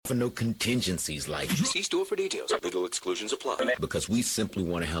for no contingencies like See store for details. Legal exclusions apply. because we simply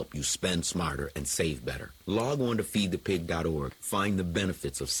want to help you spend smarter and save better. Log on to feedthepig.org. Find the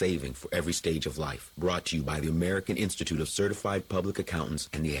benefits of saving for every stage of life. Brought to you by the American Institute of Certified Public Accountants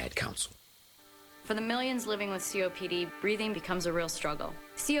and the Ad Council. For the millions living with COPD, breathing becomes a real struggle.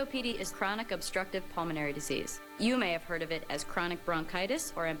 COPD is chronic obstructive pulmonary disease. You may have heard of it as chronic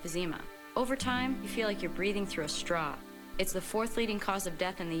bronchitis or emphysema. Over time, you feel like you're breathing through a straw. It's the 4th leading cause of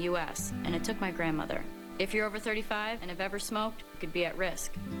death in the U.S., and it took my grandmother. If you're over 35 and have ever smoked, you could be at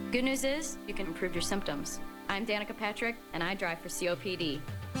risk. Good news is, you can improve your symptoms. I'm Danica Patrick, and I drive for COPD.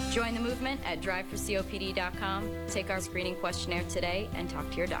 Join the movement at driveforcopd.com. Take our screening questionnaire today and talk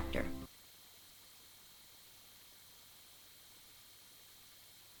to your doctor.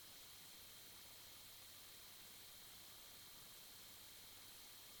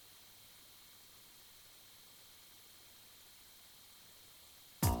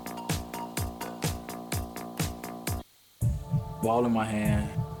 Ball in my hand.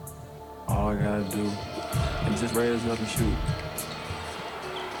 All I gotta do is just raise up and shoot.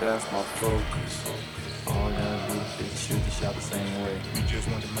 That's my focus. All I gotta do is shoot the shot the same way. You just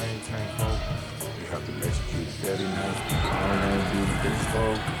want to maintain focus. You have to execute every night. All I gotta do is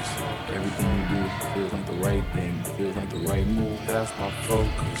focus. Everything you do feels like the right thing. Feels like the right move. That's my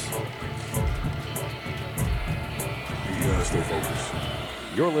focus. You gotta stay focused.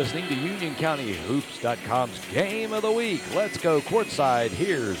 You're listening to UnionCountyHoops.com's Game of the Week. Let's go courtside.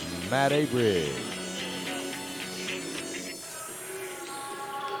 Here's Matt Abridge.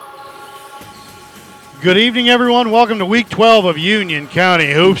 Good evening, everyone. Welcome to Week 12 of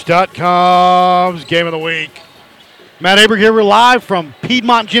UnionCountyHoops.com's Game of the Week. Matt Abridge here. We're live from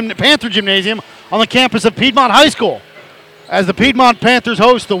Piedmont Panther Gymnasium on the campus of Piedmont High School as the Piedmont Panthers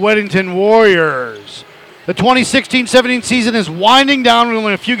host the Weddington Warriors. The 2016-17 season is winding down with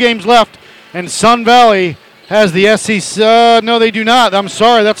only a few games left, and Sun Valley has the SEC. No, they do not. I'm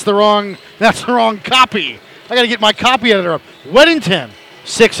sorry, that's the wrong copy. I got to get my copy editor up. Weddington,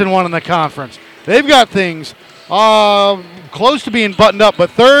 6-1 in the conference. They've got things close to being buttoned up, but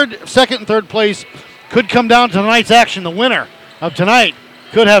second and third place could come down to tonight's action. The winner of tonight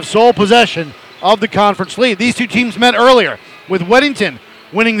could have sole possession of the conference lead. These two teams met earlier with Weddington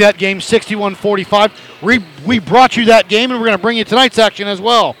winning that game 61-45. We brought you that game, and we're going to bring you tonight's action as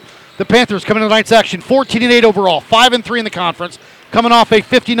well. The Panthers coming to tonight's action 14-8 overall, 5-3 in the conference, coming off a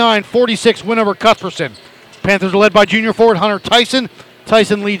 59-46 win over Cuthbertson. Panthers are led by junior forward Hunter Tyson.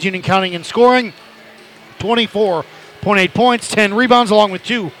 Tyson leads Union County in scoring, 24.8 points, 10 rebounds, along with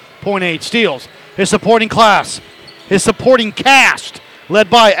 2.8 steals. His supporting cast, led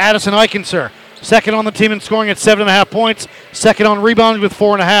by Addison Eichenser. Second on the team in scoring at 7.5 points. Second on rebounds with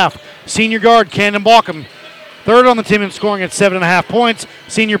 4.5. Senior guard Camden Balkum. Third on the team in scoring at 7.5 points.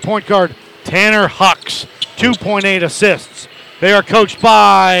 Senior point guard Tanner Hucks. 2.8 assists. They are coached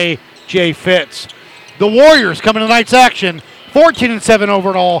by Jay Fitz. The Warriors coming to tonight's action 14-7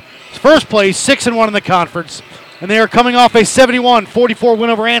 overall. First place, 6-1 in the conference. And they are coming off a 71-44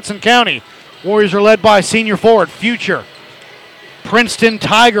 win over Anson County. Warriors are led by senior forward future Princeton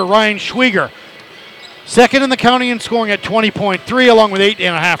Tiger Ryan Schwieger. Second in the county in scoring at 20.3, along with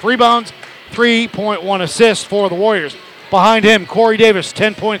 8.5 rebounds, 3.1 assists for the Warriors. Behind him, Corey Davis,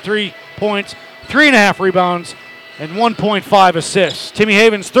 10.3 points, 3.5 rebounds, and 1.5 assists. Timmy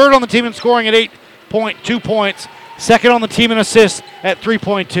Havens, third on the team in scoring at 8.2 points, second on the team in assists at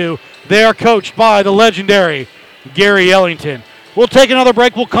 3.2. They are coached by the legendary Gary Ellington. We'll take another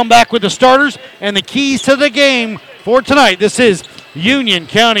break. We'll come back with the starters and the keys to the game for tonight. This is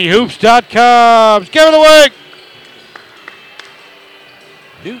UnionCountyHoops.com's Game of the Week.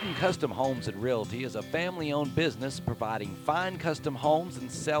 Newton Custom Homes and Realty is a family-owned business providing fine custom homes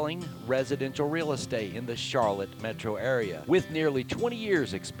and selling residential real estate in the Charlotte metro area. With nearly 20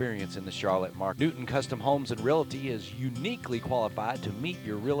 years experience in the Charlotte market, Newton Custom Homes and Realty is uniquely qualified to meet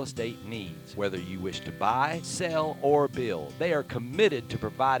your real estate needs. Whether you wish to buy, sell, or build, they are committed to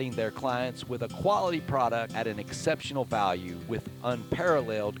providing their clients with a quality product at an exceptional value with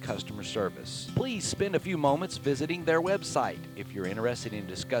unparalleled customer service. Please spend a few moments visiting their website. If you're interested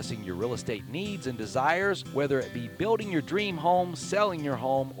in discussing your real estate needs and desires, whether it be building your dream home, selling your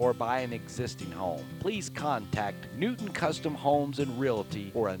home, or buying an existing home, please contact Newton Custom Homes and Realty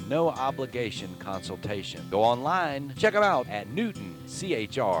for a no-obligation consultation. Go online, check them out at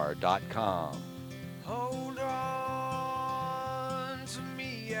newtonchr.com. Hold on to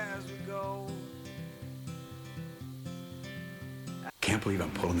me as we go. Can't believe I'm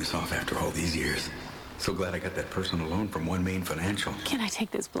pulling this off after all these years. So glad I got that personal loan from One Main Financial. Can I take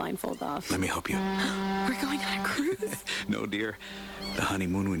this blindfold off? Let me help you. We're going on a cruise. No, dear. The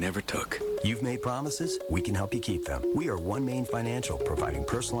honeymoon we never took. You've made promises, we can help you keep them. We are One Main Financial, providing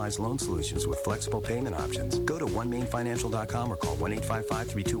personalized loan solutions with flexible payment options. Go to onemainfinancial.com or call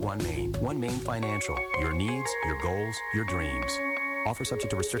 1-855-321-MAIN. One Main Financial, your needs, your goals, your dreams. Offer subject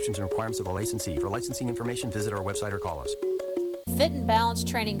to restrictions and requirements of the licensee. For licensing information, visit our website or call us. Fit and Balance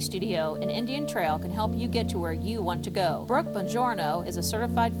Training Studio in Indian Trail can help you get to where you want to go. Brooke Bongiorno is a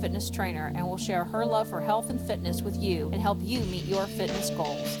certified fitness trainer and will share her love for health and fitness with you and help you meet your fitness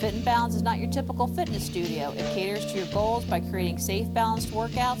goals. Fit and Balance is not your typical fitness studio. It caters to your goals by creating safe, balanced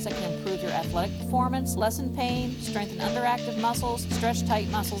workouts that can improve your athletic performance, lessen pain, strengthen underactive muscles, stretch tight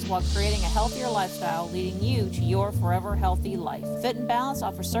muscles while creating a healthier lifestyle, leading you to your forever healthy life. Fit and Balance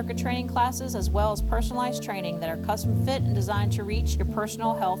offers circuit training classes as well as personalized training that are custom fit and designed to reach your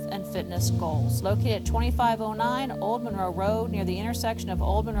personal health and fitness goals. Located at 2509 Old Monroe Road near the intersection of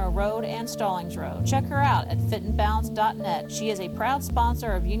Old Monroe Road and Stallings Road. Check her out at fitandbalance.net. She is a proud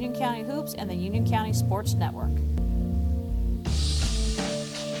sponsor of Union County Hoops and the Union County Sports Network.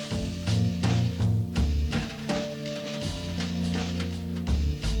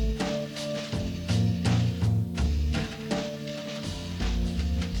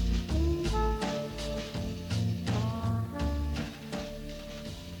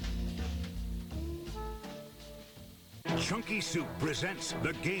 Chunky Soup presents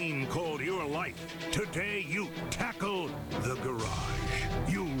the game called Your Life. Today you tackle the garage.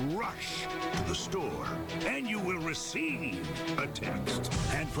 You rush to the store. And you will receive a text.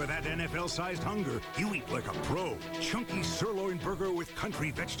 And for that NFL-sized hunger, you eat like a pro. Chunky sirloin burger with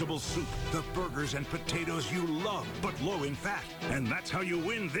country vegetable soup. The burgers and potatoes you love, but low in fat. And that's how you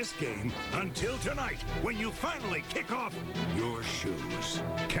win this game until tonight, when you finally kick off your shoes.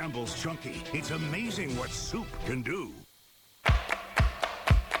 Campbell's Chunky. It's amazing what soup can do.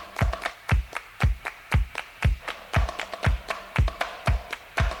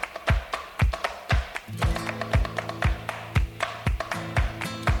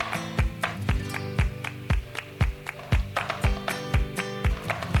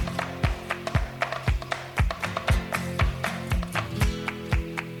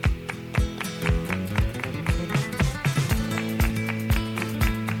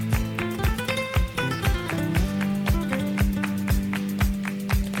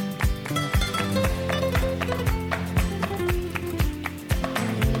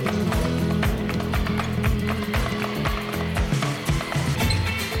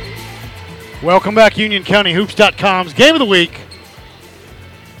 Welcome back, UnionCountyHoops.com's Game of the Week.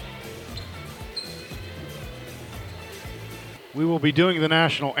 We will be doing the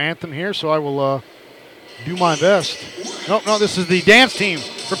national anthem here, so I will do my best. No, this is the dance team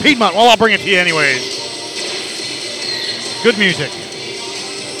for Piedmont. Well, I'll bring it to you anyways. Good music.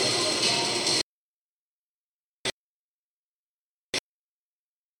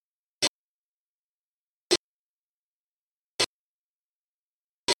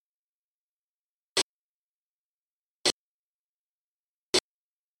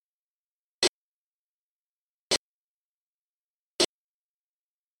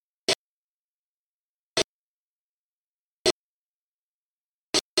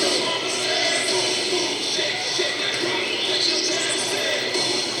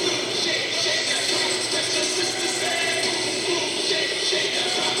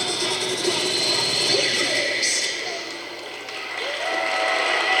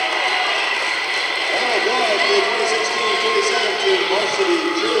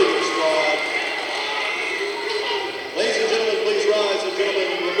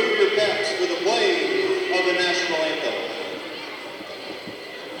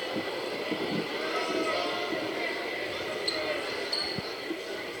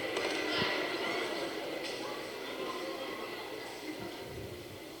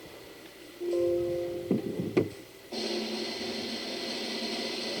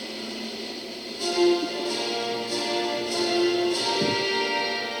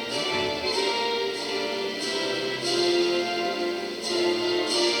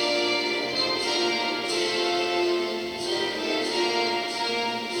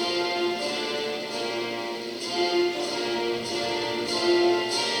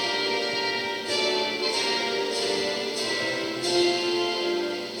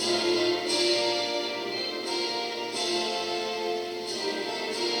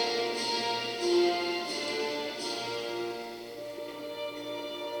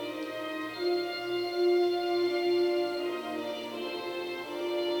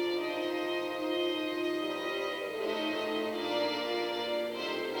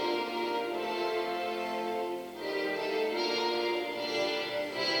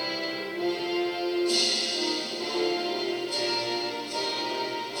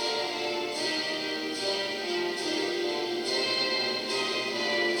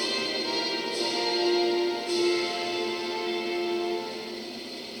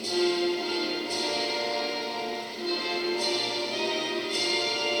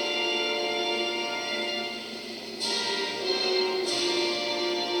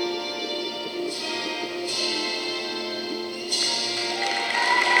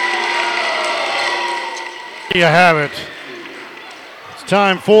 You have it. It's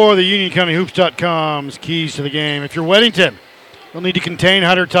time for the UnionCountyHoops.com's keys to the game. If you're Weddington, you'll need to contain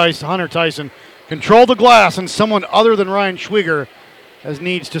Hunter Tyson, control the glass, and someone other than Ryan Schwieger as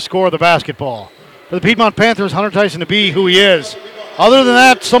needs to score the basketball. For the Piedmont Panthers, Hunter Tyson to be who he is. Other than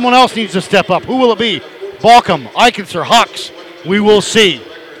that, someone else needs to step up. Who will it be? Balkum, Eikenser, Hawks. We will see.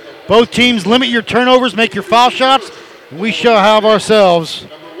 Both teams limit your turnovers, make your foul shots, and we shall have ourselves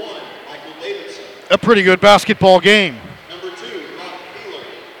a pretty good basketball game. Number 2, Rob Wheeler.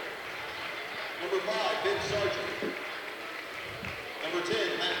 Number 5, Ben Sargent. Number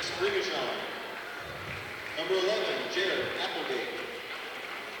 10, Max Grimishon. Number 11, Jared Applegate.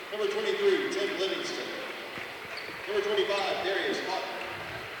 Number 23, Tim Livingston. Number 25, Darius Houghton.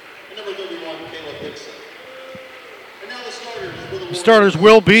 And number 31, Caleb Dixon. And now the starters for the Starters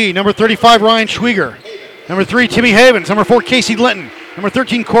will be number 35, Ryan Schwieger. Number 3, Timmy Havens. Number 4, Casey Linton. Number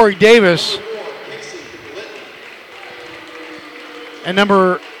 13, Corey Davis. And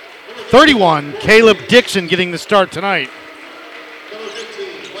number 31, Caleb Dixon getting the start tonight. Number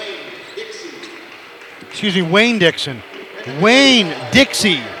 15, Wayne Dixie. Excuse me, Wayne Dixon. Wayne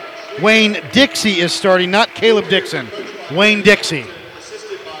Dixie. Wayne Dixie is starting, not Caleb Dixon. Wayne Dixie.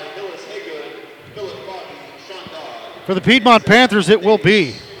 Assisted by Hillis Haygood, Philip Bobby, Sean Dodd. For the Piedmont Panthers, it will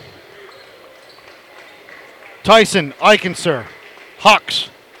be Tyson, Eikenser, Hawks,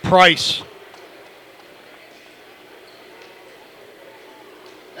 Price.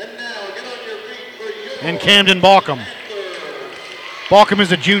 And now, get on your feet for your And Camden Balkum. Balkum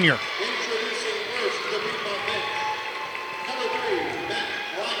is a junior. introducing first to the Piedmont bench. Number 3, Matt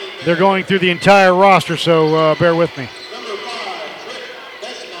Reining. They're going through the entire roster, so bear with me. Number 5, Trick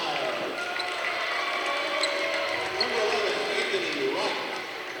Besmeyer. Number 11, Anthony Wright.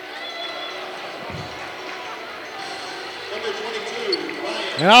 Number 22,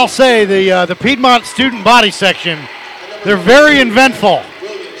 Ryan And I'll say the Piedmont student body section, they're very inventful.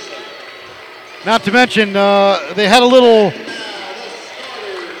 Williamson. Not to mention, they had a little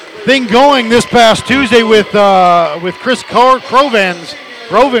thing going this past Tuesday with Chris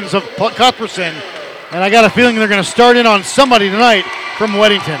Rovens of Cuthbertson, and I got a feeling they're going to start in on somebody tonight from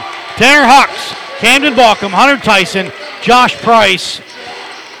Weddington. Tanner Hawks, Camden Balkum, Hunter Tyson, Josh Price,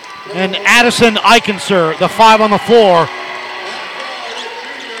 and Addison Eikenser, the 5 on the floor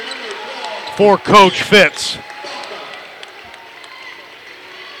for Coach Fitz.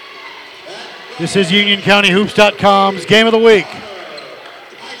 This is UnionCountyHoops.com's Game of the Week.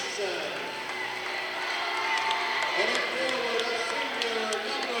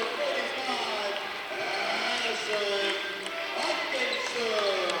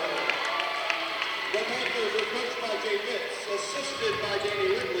 The Panthers are coached by Jay Fitz, assisted by Danny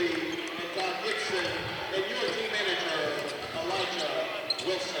Ridley and Todd Dixon, and your team manager, Elijah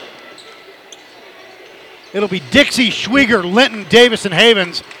Wilson. It'll be Dixie, Schwieger, Linton, Davis, and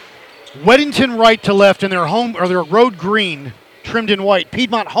Havens. Weddington right to left in their home or their road green, trimmed in white.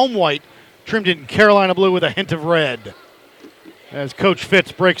 Piedmont home white, trimmed in Carolina blue with a hint of red. As Coach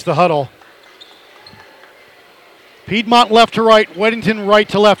Fitz breaks the huddle. Piedmont left to right, Weddington right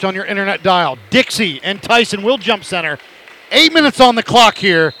to left on your internet dial. Dixie and Tyson will jump center. 8 minutes on the clock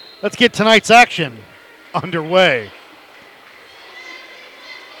here. Let's get tonight's action underway.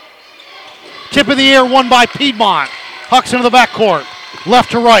 Tip in the air, won by Piedmont. Hucks into the backcourt.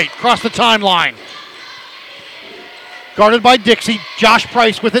 Left to right, across the timeline. Guarded by Dixie. Josh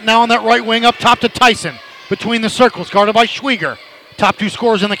Price with it now on that right wing, up top to Tyson. Between the circles, guarded by Schwieger. Top 2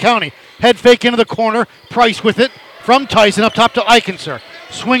 scorers in the county. Head fake into the corner. Price with it from Tyson, up top to Eikenser.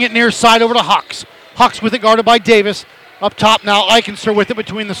 Swing it near side over to Hawks. Hawks with it, guarded by Davis. Up top now, Eikenser with it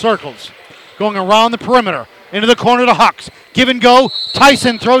between the circles. Going around the perimeter. Into the corner to Hawks. Give and go.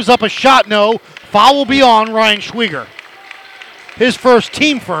 Tyson throws up a shot, no. Foul will be on Ryan Schwieger. His first,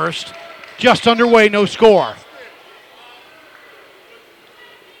 team first, just underway, no score.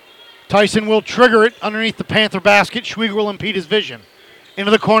 Tyson will trigger it underneath the Panther basket. Schwieger will impede his vision.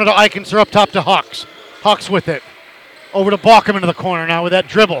 Into the corner to Eikenser, up top to Hawks. Hawks with it. Over to Balkum into the corner now with that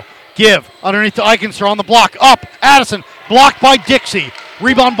dribble. Give underneath to Eikenser on the block. Up, Addison, blocked by Dixie.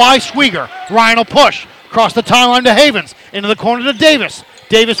 Rebound by Schwieger. Ryan will push. Across the timeline to Havens. Into the corner to Davis.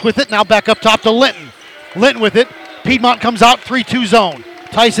 Davis with it, now back up top to Linton. Linton with it. Piedmont comes out, 3-2 zone.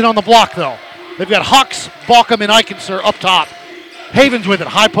 Tyson on the block, though. They've got Hawks, Balkum, and Eikenser up top. Havens with it,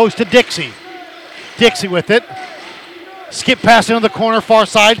 high post to Dixie. Dixie with it. Skip pass into the corner, far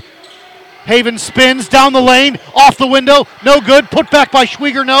side. Havens spins down the lane, off the window, no good. Put back by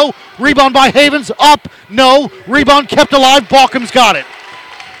Schwieger, no. Rebound by Havens, up, no. Rebound kept alive, Balkum's got it.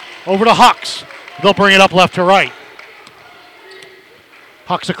 Over to Hawks. They'll bring it up left to right.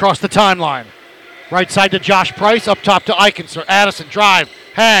 Hawks across the timeline. Right side to Josh Price, up top to Eichenser. Addison, drive,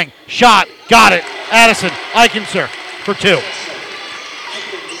 hang, shot, got it. Addison, Eichenser for 2.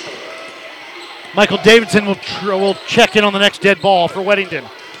 Michael Davidson will check in on the next dead ball for Weddington.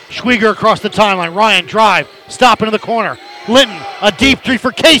 Schwieger across the timeline. Ryan, drive, stop into the corner. Linton, a deep 3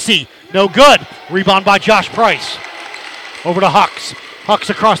 for Casey. No good. Rebound by Josh Price. Over to Hucks. Hucks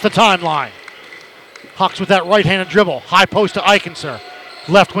across the timeline. Hucks with that right-handed dribble. High post to Eichenser.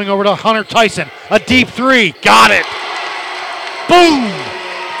 Left wing over to Hunter Tyson. A deep 3. Got it. Boom!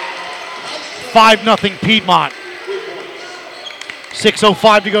 5-0 Piedmont.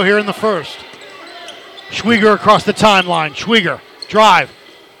 6:05 to go here in the first. Schwieger across the timeline. Schwieger, drive.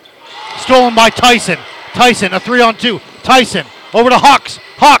 Stolen by Tyson. Tyson, a 3-on-2. Tyson, over to Hucks.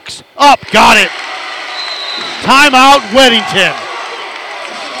 Hucks, up, got it. Timeout, Weddington.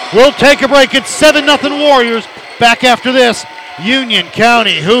 We'll take a break. It's 7-0 Warriors. Back after this,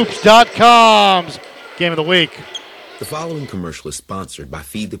 UnionCountyHoops.com's Game of the Week. The following commercial is sponsored by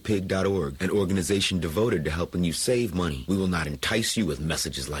FeedThePig.org, an organization devoted to helping you save money. We will not entice you with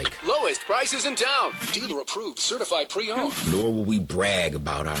messages like Lowest prices in town. Dealer approved, certified pre-owned. Nor will we brag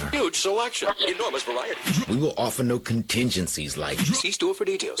about our Huge selection. Enormous variety. We will offer no contingencies like See store for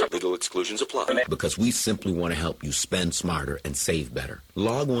details. Legal exclusions apply. because we simply want to help you spend smarter and save better.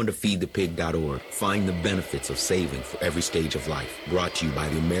 Log on to FeedThePig.org. Find the benefits of saving for every stage of life. Brought to you by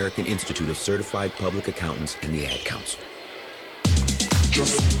the American Institute of Certified Public Accountants and the Ad Council.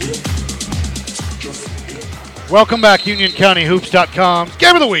 Welcome back, UnionCountyHoops.com's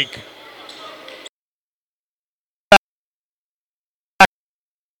Game of the Week.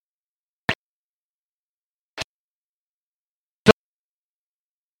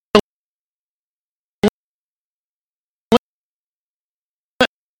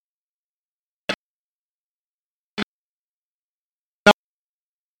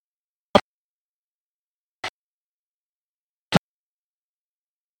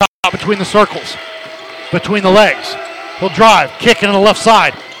 Between the circles, between the legs. He'll drive, kick into the left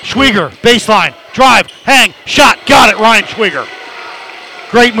side. Schwieger, baseline, drive, hang, shot, got it, Ryan Schwieger.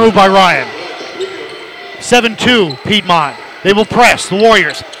 Great move by Ryan. 7-2 Piedmont. They will press, the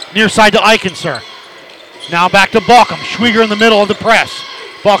Warriors. Near side to Eichenser. Now back to Balkum. Schwieger in the middle of the press.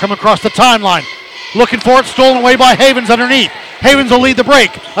 Balkum across the timeline. Looking for it, stolen away by Havens underneath. Havens will lead the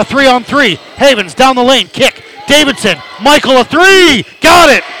break. A 3-on-3. Havens down the lane, kick. Davidson, Michael, a 3, got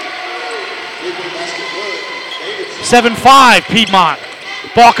it. 7-5 Piedmont.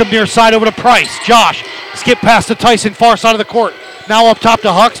 Balkum near side over to Price. Josh, skip past to Tyson, far side of the court. Now up top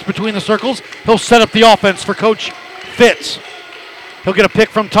to Hucks between the circles. He'll set up the offense for Coach Fitz. He'll get a pick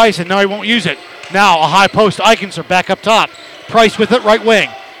from Tyson. No, he won't use it. Now a high post, Eichenser back up top. Price with it, right wing.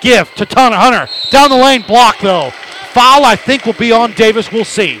 Give to Hunter. Down the lane, block though. Foul, I think, will be on Davis. We'll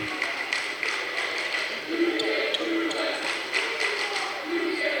see.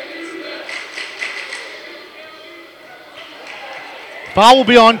 Foul will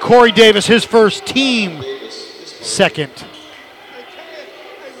be on Corey Davis, his first, team second.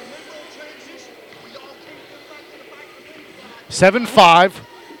 7-5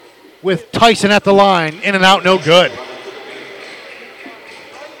 with Tyson at the line. In and out, no good.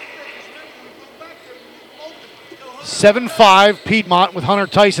 (7-5) Piedmont with Hunter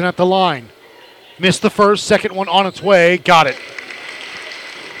Tyson at the line. Missed the first, second one on its way, got it.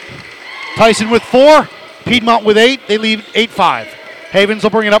 Tyson with 4, Piedmont with 8. They leave 8-5. Havens will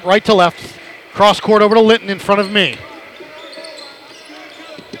bring it up right to left. Cross court over to Linton in front of me.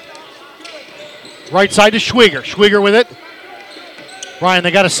 Right side to Schwieger. Schwieger with it. Ryan,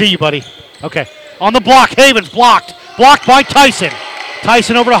 they got to see you, buddy. Okay. On the block, Havens blocked. Blocked by Tyson.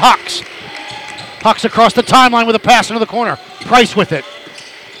 Tyson over to Hucks. Hucks across the timeline with a pass into the corner. Price with it.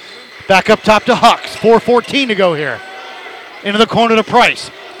 Back up top to Hucks. 4:14 to go here. Into the corner to Price.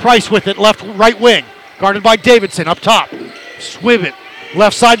 Price with it, right wing. Guarded by Davidson up top. Swivet.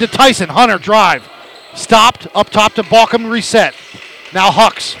 Left side to Tyson. Hunter drive. Stopped. Up top to Balkum, reset. Now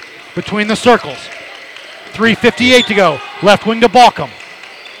Hucks between the circles. 3:58 to go. Left wing to Balkum.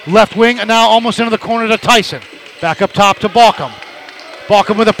 Left wing and now almost into the corner to Tyson. Back up top to Balkum.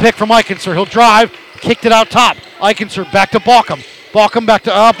 Balkum with a pick from Eichenser. He'll drive. Kicked it out top. Eichenser back to Balkum. Balkum back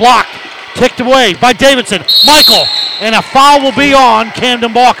to blocked. Ticked away by Davidson. Michael. And a foul will be on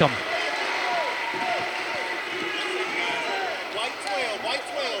Camden Balkum.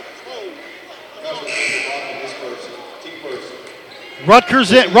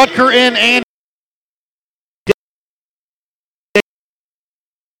 Rutger in and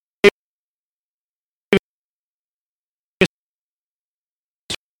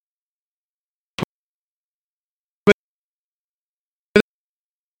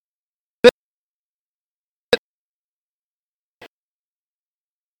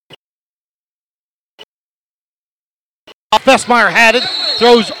Fessmeyer had it,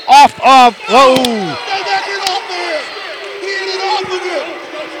 throws off of,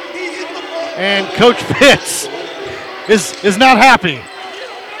 and Coach Pitts is not happy.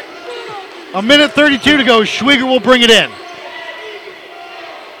 A minute 32 to go. Schwieger will bring it in.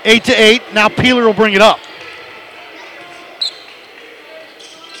 8-8. Now Peeler will bring it up.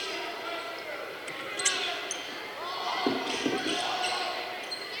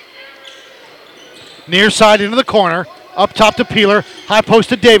 Near side into the corner. Up top to Peeler. High post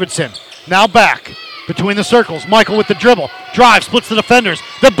to Davidson. Now back between the circles. Michael with the dribble. Drive, splits the defenders.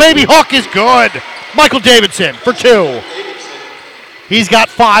 The baby hook is good. Michael Davidson for 2. He's got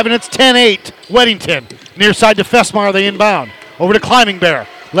 5, and it's 10-8. Weddington. Near side to Fessmeyer. They inbound. Over to Climbing Bear.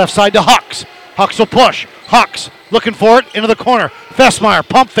 Left side to Hucks. Hucks will push. Hucks looking for it into the corner. Fessmeyer.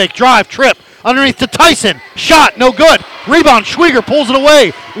 Pump fake. Drive. Trip. Underneath to Tyson. Shot. No good. Rebound. Schwieger pulls it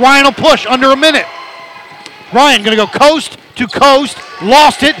away. Ryan will push under a minute. Ryan going to go coast to coast.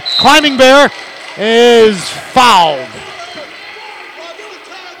 Lost it. Climbing Bear is fouled.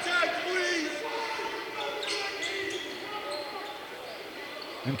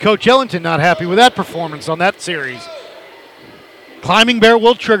 And Coach Ellington not happy with that performance on that series. Climbing Bear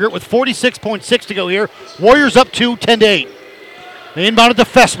will trigger it with 46.6 to go here. Warriors up 2, 10-8. They inbound it to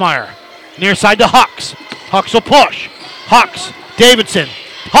Fessmeyer. Near side to Hucks. Hucks will push. Hucks. Davidson.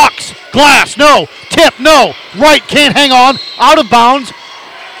 Hucks. Glass. No. Tip. No. Right. Can't hang on. Out of bounds.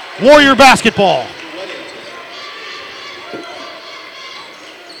 Warrior basketball.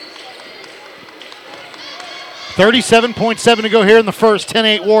 $37.7 to go here in the first.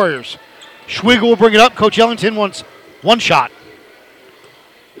 10-8 Warriors. Schwieger will bring it up. Coach Ellington wants one shot.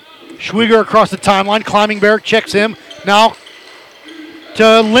 Schwieger across the timeline. Climbing Bear checks him. Now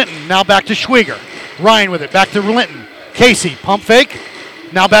to Linton. Now back to Schwieger. Ryan with it. Back to Linton. Casey. Pump fake.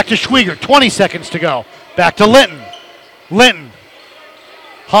 Now back to Schwieger. 20 seconds to go. Back to Linton. Linton.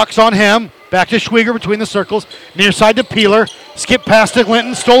 Hucks on him. Back to Schwieger between the circles. Near side to Peeler. Skip past to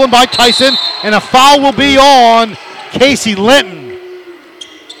Linton. Stolen by Tyson. And a foul will be on Casey Linton.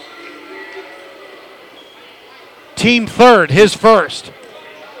 Team third. His first.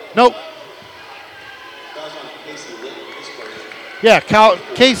 Nope. Yeah,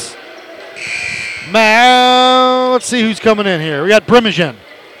 Case. Let's see who's coming in here. We got Brimijan.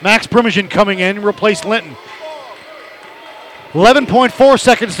 Max Brimijan coming in, replace Linton. 11.4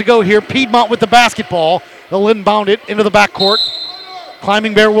 seconds to go here. Piedmont with the basketball. They'll inbound it into the backcourt.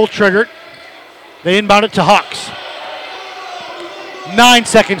 Climbing Bear will trigger it. They inbound it to Hucks. 9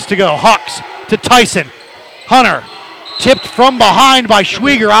 seconds to go. Hucks to Tyson. Hunter tipped from behind by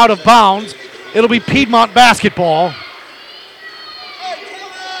Schwieger out of bounds. It'll be Piedmont basketball.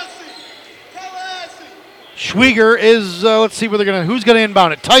 Schwieger is, let's see where who's going to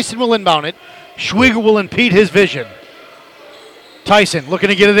inbound it. Tyson will inbound it. Schwieger will impede his vision. Tyson looking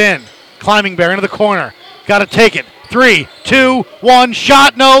to get it in. Climbing Bear into the corner. Got to take it. 3, 2, 1.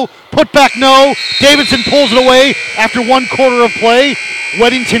 Shot, no. Put back, no. Davidson pulls it away after 1 quarter of play.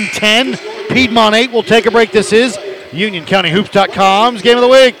 Weddington 10. Piedmont 8. We'll take a break. This is UnionCountyHoops.com's Game of the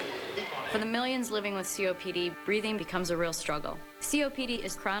Week. For the millions living with COPD, breathing becomes a real struggle. COPD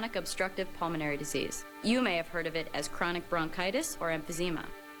is chronic obstructive pulmonary disease. You may have heard of it as chronic bronchitis or emphysema.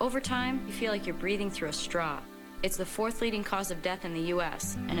 Over time, you feel like you're breathing through a straw. It's the 4th leading cause of death in the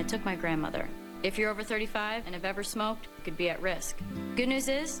U.S., and it took my grandmother. If you're over 35 and have ever smoked, you could be at risk. Good news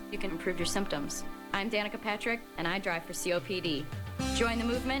is, you can improve your symptoms. I'm Danica Patrick, and I drive for COPD. Join the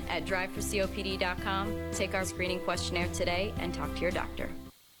movement at driveforcopd.com. Take our screening questionnaire today and talk to your doctor.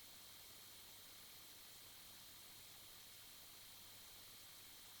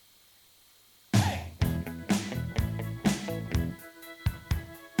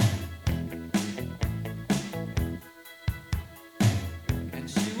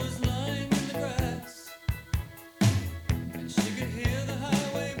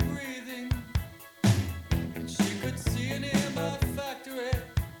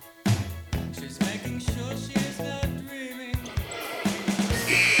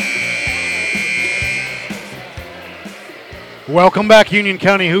 Welcome back,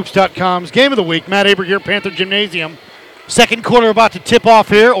 UnionCountyHoops.com's Game of the Week. Matt Aber here, Panther Gymnasium. Second quarter about to tip off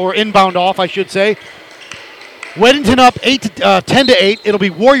here, or inbound off, I should say. Weddington up 10-8. It'll be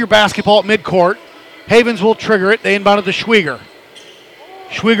Warrior basketball at midcourt. Havens will trigger it. They inbound it to Schwieger.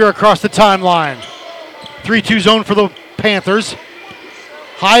 Schwieger across the timeline. 3-2 zone for the Panthers.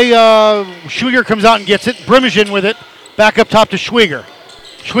 Schwieger comes out and gets it. Brimijan with it. Back up top to Schwieger.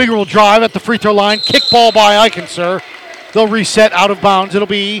 Schwieger will drive at the free throw line. Kick ball by Eichensur. They'll reset out of bounds. It'll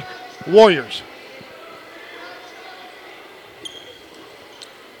be Warriors.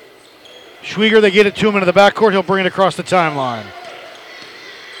 Schwieger, they get it to him into the backcourt. He'll bring it across the timeline.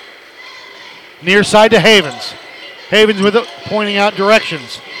 Near side to Havens. Havens with it, pointing out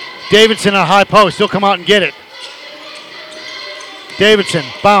directions. Davidson on high post. He'll come out and get it. Davidson,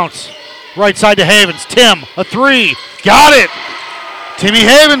 bounce. Right side to Havens. Tim, a three. Got it. Timmy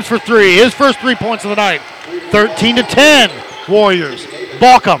Havens for three. His first 3 points of the night. 13-10, Warriors.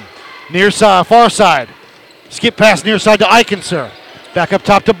 Balkum, near side, far side. Skip pass near side to Eichenser. Back up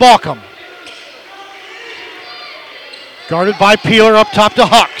top to Balkum. Guarded by Peeler up top to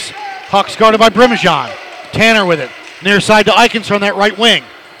Hucks. Hucks guarded by Brimijan. Tanner with it. Near side to Eichenser on that right wing.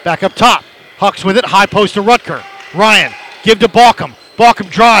 Back up top. Hucks with it. High post to Rutger. Ryan, give to Balkum. Balkum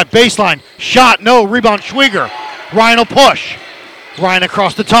drive, baseline. Shot, no. Rebound, Schwieger. Ryan will push. Ryan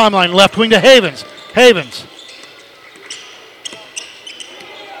across the timeline. Left wing to Havens. Havens.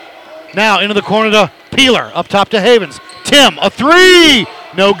 Now into the corner to Peeler. Up top to Havens. Tim, a three.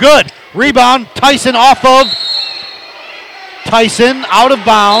 No good. Rebound, Tyson off of. Tyson out of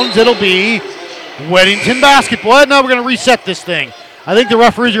bounds. It'll be Weddington basketball. Now we're going to reset this thing. I think the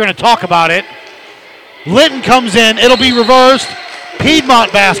referees are going to talk about it. Linton comes in. It'll be reversed.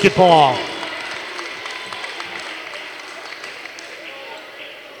 Piedmont basketball.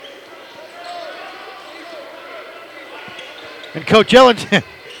 And Coach Ellington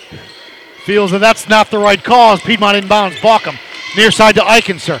feels that that's not the right call as Piedmont inbounds. Balkum near side to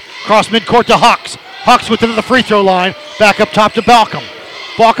Eichenser. Cross midcourt to Hucks. Hucks with it at the free throw line. Back up top to Balkum.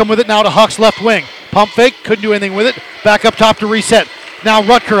 Balkum with it now to Hucks left wing. Pump fake, couldn't do anything with it. Back up top to reset. Now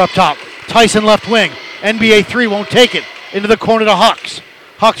Rutger up top. Tyson left wing. NBA 3 won't take it. Into the corner to Hucks.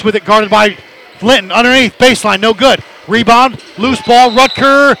 Hucks with it guarded by Linton. Underneath, baseline, no good. Rebound, loose ball,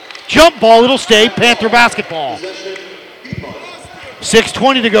 Rutger. Jump ball, it'll stay. Panther basketball.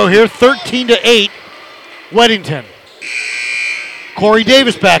 6:20 to go here, 13-8, Weddington. Corey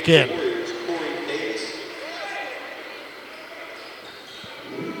Davis back in.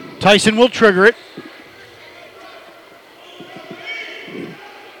 Tyson will trigger it.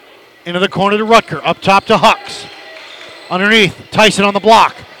 Into the corner to Rutger, up top to Hucks. Underneath, Tyson on the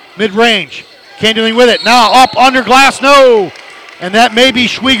block, mid-range. Can't do anything with it. Now up under glass, no. And that may be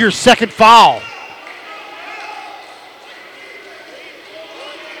Schwieger's second foul.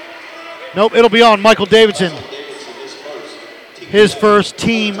 Nope, it'll be on Michael Davidson. His first,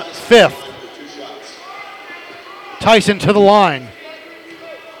 team fifth. Tyson to the line.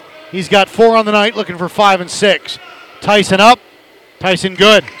 He's got 4 on the night, looking for 5 and 6. Tyson up. Tyson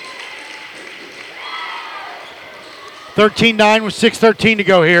good. 13-9 with 6:13 to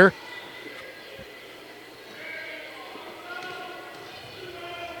go here.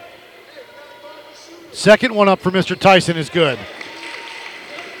 Second one up for Mr. Tyson is good.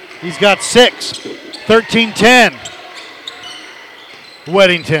 He's got 6. 13-10.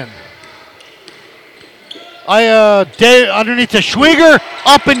 Weddington. Underneath to Schwieger.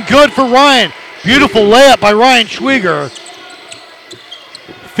 Up and good for Ryan. Beautiful layup by Ryan Schwieger.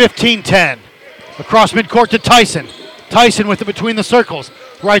 15-10. Across midcourt to Tyson. Tyson with it between the circles.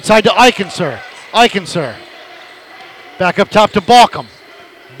 Right side to Eichenser. Eichenser. Back up top to Balkum.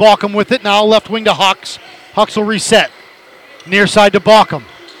 Balkum with it now. Left wing to Hucks. Hucks will reset. Near side to Balkum.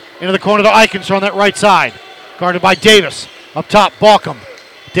 Into the corner to Eichenser on that right side. Guarded by Davis. Up top, Balkum.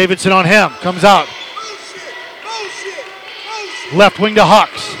 Davidson on him. Comes out. Left wing to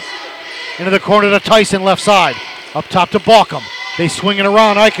Hucks. Into the corner to Tyson, left side. Up top to Balkum. They swing it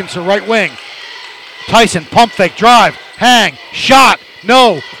around. Eichenser, right wing. Tyson, pump fake, drive, hang, shot,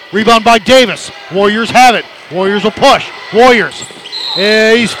 no. Rebound by Davis. Warriors have it. Warriors will push. Warriors.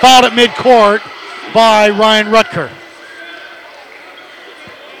 He's fouled at midcourt by Ryan Rutger.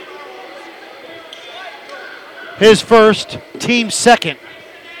 His first, team second.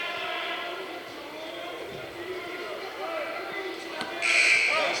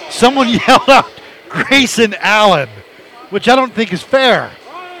 Someone yelled out Grayson Allen, which I don't think is fair.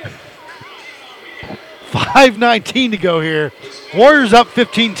 5:19 to go here. Warriors up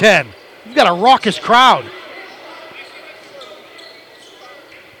 15-10. You've got a raucous crowd.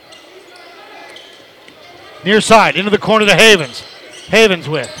 Near side, into the corner to Havens. Havens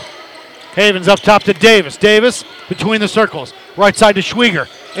with. Havens up top to Davis. Davis between the circles. Right side to Schwieger.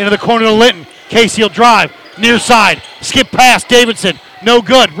 Into the corner to Linton. Casey will drive. Near side. Skip pass. Davidson. No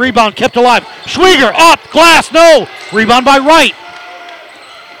good. Rebound kept alive. Schwieger up. Glass. No. Rebound by Wright.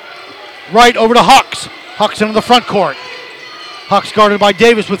 Wright over to Hucks. Hucks into the front court. Hucks guarded by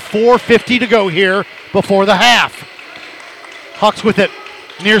Davis with 4:50 to go here before the half. Hucks with it.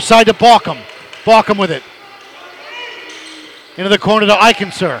 Near side to Balkum. Balkum with it. Into the corner to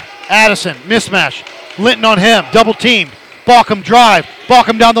Eichenser. Addison, mismatch. Linton on him, double teamed. Balkum drive.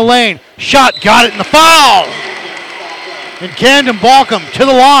 Balkum down the lane. Shot, got it, and the foul. And Camden Balkum to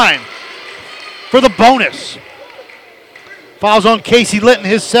the line for the bonus. Fouls on Casey Litton,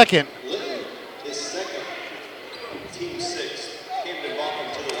 his second. Litton, his second. Team 6. Camden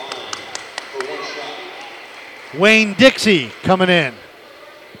Balkum to the line for one shot. Wayne Dixie coming in.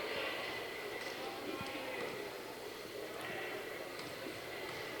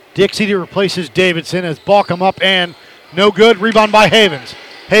 Dixie to replaces Davidson as Balkum up and no good. Rebound by Havens.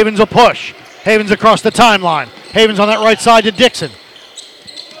 Havens will push. Havens across the timeline. Havens on that right side to Dixon.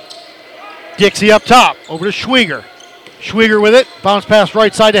 Dixie up top. Over to Schwieger. Schwieger with it. Bounce pass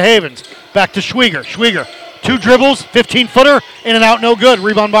right side to Havens. Back to Schwieger. Schwieger. 2 dribbles. 15-footer. In and out. No good.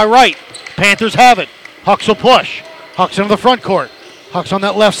 Rebound by Wright. Panthers have it. Hucks will push. Hucks into the front court. Hucks on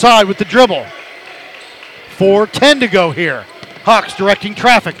that left side with the dribble. 4:10 to go here. Hucks directing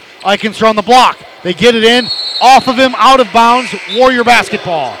traffic. Eichenstra on the block. They get it in. Off of him. Out of bounds. Warrior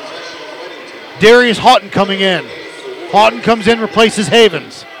basketball. Darius Houghton coming in. Houghton comes in, replaces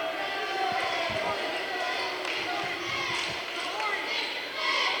Havens.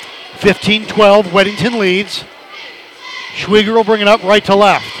 (15-12). Weddington leads. Schwieger will bring it up right to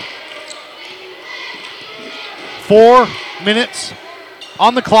left. 4 minutes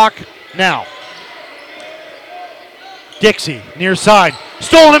on the clock now. Dixie, near side.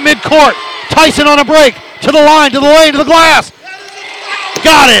 Stolen at midcourt. Tyson on a break. To the line, to the lane, to the glass.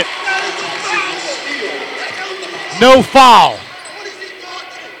 Got it. No foul.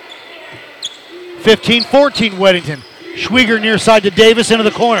 15-14 Weddington. Schwieger near side to Davis into the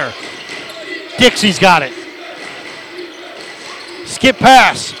corner. Dixie's got it. Skip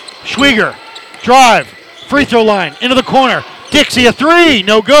pass. Schwieger. Drive. Free throw line. Into the corner. Dixie a 3.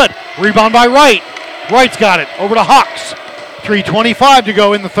 No good. Rebound by Wright. Wright's got it. Over to Hucks. 3:25 to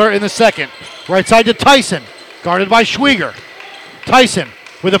go in the second. Right side to Tyson. Guarded by Schwieger. Tyson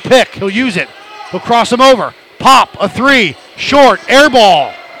with a pick. He'll use it. He'll cross him over. Pop, a 3. Short. Air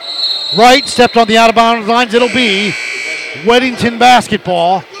ball. Wright stepped on the out of bounds lines. It'll be Weddington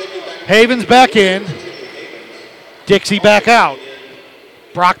basketball. Havens back in. Dixie back out.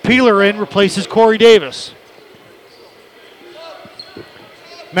 Brock Peeler in, replaces Corey Davis.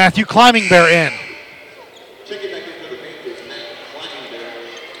 Matthew Climbing Bear in.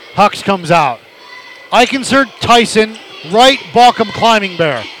 Hucks comes out. Eichensert, Tyson, Wright, Balkum, Climbing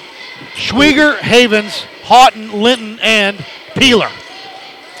Bear. Schwieger, Havens, Houghton, Linton, and Peeler.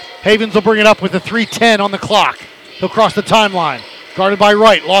 Havens will bring it up with a 3:10 on the clock. He'll cross the timeline. Guarded by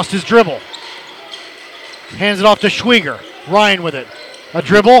Wright, lost his dribble. Hands it off to Schwieger. Ryan with it. A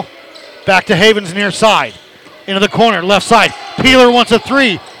dribble, back to Havens near side. Into the corner, left side. Peeler wants a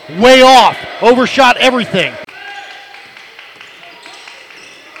 3, way off. Overshot everything.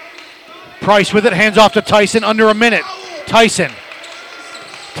 Price with it, hands off to Tyson, under a minute. Tyson,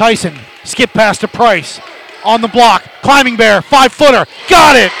 skip pass to Price. On the block, Climbing Bear, 5-footer,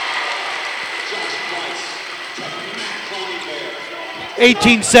 got it!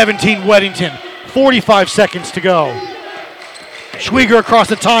 18-17 Weddington, 45 seconds to go. Schwieger across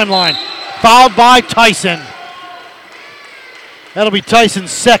the timeline, fouled by Tyson. That'll be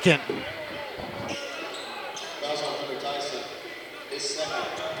Tyson's second.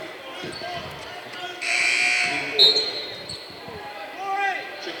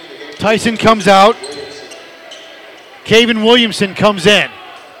 Tyson comes out. Caven Williamson comes in.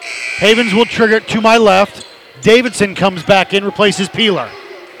 Havens will trigger it to my left. Davidson comes back in, replaces Peeler.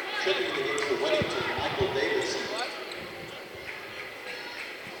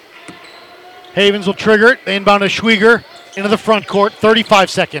 Havens will trigger it. They inbound to Schwieger into the front court. 35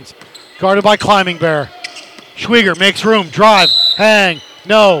 seconds. Guarded by Climbing Bear. Schwieger makes room. Drive. Hang.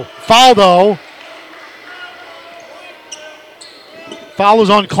 No. Foul though. Foul is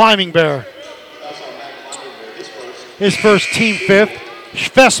on Climbing Bear. His first, team 5th.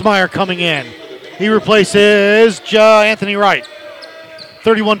 Schvesmeyer coming in. He replaces Anthony Wright.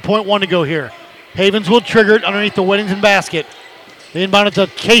 31.1 to go here. Havens will trigger it underneath the Weddington basket. They inbound it to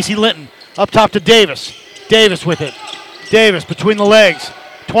Casey Linton. Up top to Davis. Davis with it. Davis between the legs.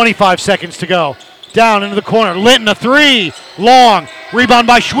 25 seconds to go. Down into the corner. Linton a 3. Long. Rebound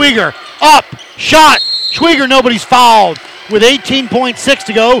by Schwieger. Up. Shot. Schwieger, nobody's fouled. With 18.6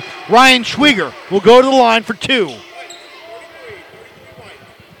 to go, Ryan Schwieger will go to the line for 2.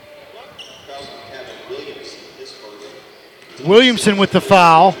 Williamson with the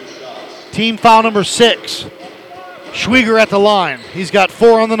foul. Team foul number 6. Schwieger at the line. He's got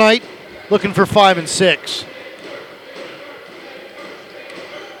 4 on the night, looking for 5 and 6.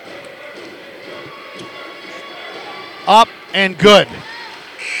 Up and good.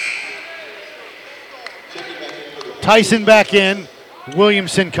 Tyson back in.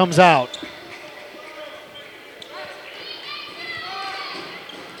 Williamson comes out.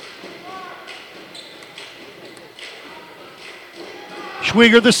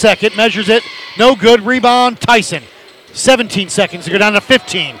 Schwieger the second, measures it. No good. Rebound, Tyson. 17 seconds to go down to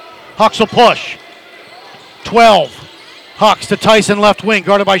 15. Hawks will push. 12. Hawks to Tyson, left wing,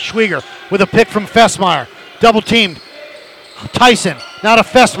 guarded by Schwieger with a pick from Fessmeyer. Double teamed. Tyson, now to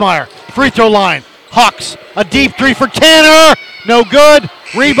Fessmeyer. Free throw line. Hawks, a deep three for Tanner. No good.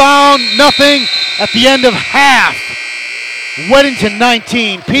 Rebound, nothing at the end of half. Weddington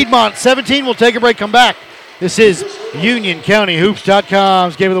 19, Piedmont 17. We'll take a break, come back. This is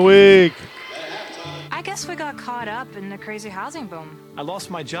UnionCountyHoops.com's Game of the Week. I guess we got caught up in the crazy housing boom. I lost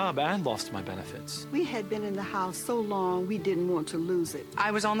my job and lost my benefits. We had been in the house so long, we didn't want to lose it.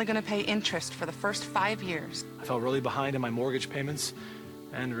 I was only going to pay interest for the first 5 years. I fell really behind in my mortgage payments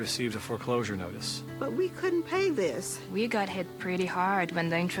and received a foreclosure notice. But we couldn't pay this. We got hit pretty hard when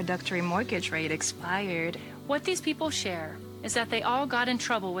the introductory mortgage rate expired. What these people share is that they all got in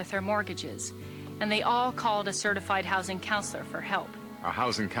trouble with their mortgages, and they all called a certified housing counselor for help. Our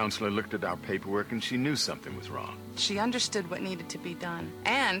housing counselor looked at our paperwork and she knew something was wrong. She understood what needed to be done,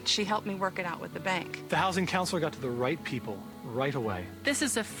 and she helped me work it out with the bank. The housing counselor got to the right people right away. This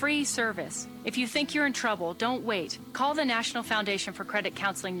is a free service. If you think you're in trouble, don't wait. Call the National Foundation for Credit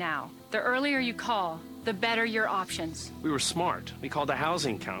Counseling now. The earlier you call, the better your options. We were smart. We called a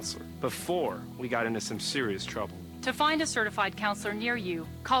housing counselor before we got into some serious trouble. To find a certified counselor near you,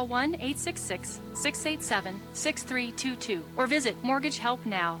 call 1-866-687-6322 or visit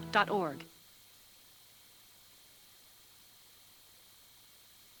mortgagehelpnow.org.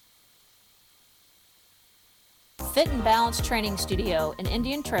 Fit and Balance Training Studio in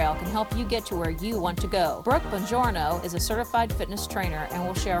Indian Trail can help you get to where you want to go. Brooke Bongiorno is a certified fitness trainer and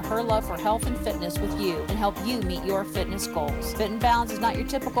will share her love for health and fitness with you and help you meet your fitness goals. Fit and Balance is not your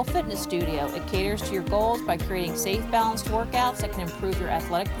typical fitness studio. It caters to your goals by creating safe, balanced workouts that can improve your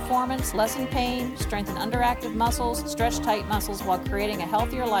athletic performance, lessen pain, strengthen underactive muscles, stretch tight muscles while creating a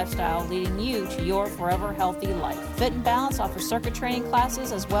healthier lifestyle, leading you to your forever healthy life. Fit and Balance offers circuit training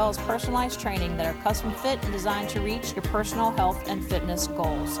classes as well as personalized training that are custom fit and designed to reach your personal health and fitness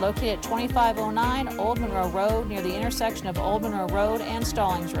goals. Located at 2509 Old Monroe Road near the intersection of Old Monroe Road and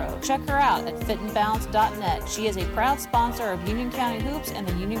Stallings Road. Check her out at fitandbalance.net. She is a proud sponsor of Union County Hoops and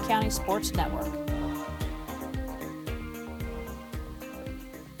the Union County Sports Network.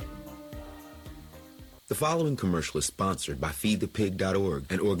 The following commercial is sponsored by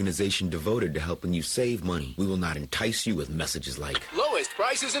FeedThePig.org, an organization devoted to helping you save money. We will not entice you with messages like lowest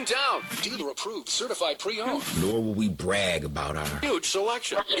prices in town, dealer approved, certified pre-owned. Nor will we brag about our Huge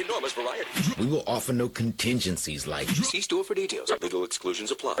selection, enormous variety. We will offer no contingencies like See store for details. Legal exclusions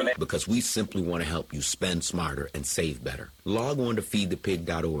apply. because we simply want to help you spend smarter and save better. Log on to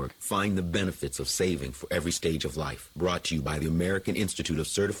FeedThePig.org. Find the benefits of saving for every stage of life. Brought to you by the American Institute of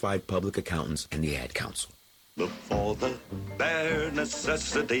Certified Public Accountants and the Ad Council. Look for the bare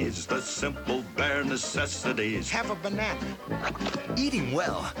necessities, the simple bare necessities. Have a banana. Eating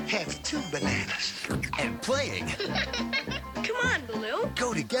well. Have 2 bananas. And playing Come on, Baloo.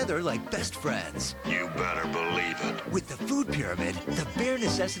 go together like best friends. You better believe it. With the Food Pyramid, the bare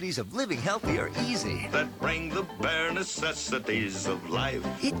necessities of living healthy are easy. That bring the bare necessities of life.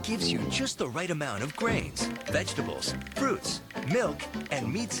 It gives you just the right amount of grains, vegetables, fruits, milk,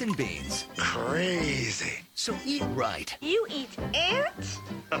 and meats and beans. Crazy. So eat right. You eat ants?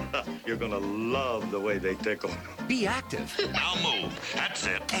 You're gonna love the way they tickle. Be active. Now move. That's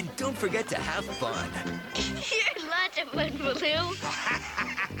it. And don't forget to have fun. You're lots of fun, Baloo.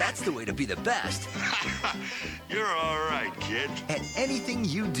 That's the way to be the best You're all right, kid. at anything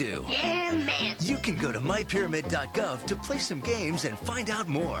you do. Yeah, man. You can go to mypyramid.gov to play some games and find out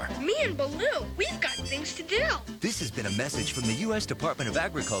more. Me and Baloo, we've got things to do. This has been a message from the U.S. Department of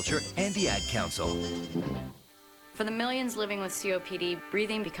Agriculture and the Ad Council. For the millions living with COPD,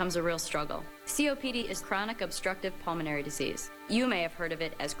 breathing becomes a real struggle. COPD is chronic obstructive pulmonary disease. You may have heard of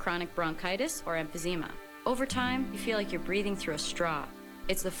it as chronic bronchitis or emphysema. Over time, you feel like you're breathing through a straw.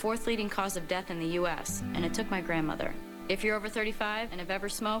 It's the 4th leading cause of death in the U.S., and it took my grandmother. If you're over 35 and have ever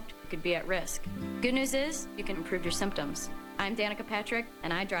smoked, you could be at risk. Good news is, you can improve your symptoms. I'm Danica Patrick,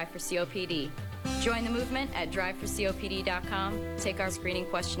 and I drive for COPD. Join the movement at driveforcopd.com. Take our screening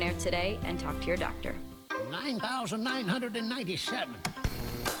questionnaire today and talk to your doctor. 9,997.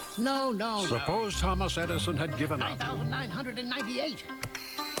 No. Suppose Thomas Edison had given up. 9,998.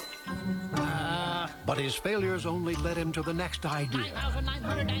 But his failures only led him to the next idea.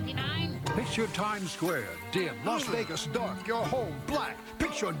 9,999. Picture Times Square, dim. Las Vegas, dark. Your home, black.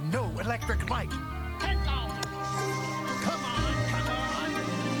 Picture no electric light. 10,000.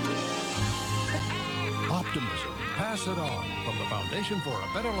 optimism. Pass it on from the Foundation for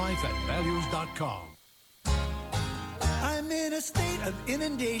a Better Life at values.com. I'm in a state of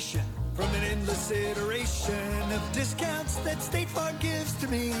inundation from an endless iteration of discounts that State Farm gives to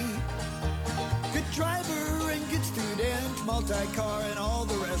me. Good driver and good student, multi-car and all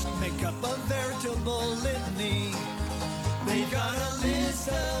the rest make up a veritable litany. They got a list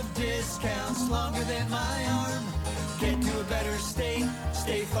of discounts longer than my arm. Get to a better state,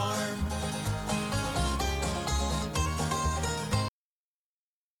 State Farm.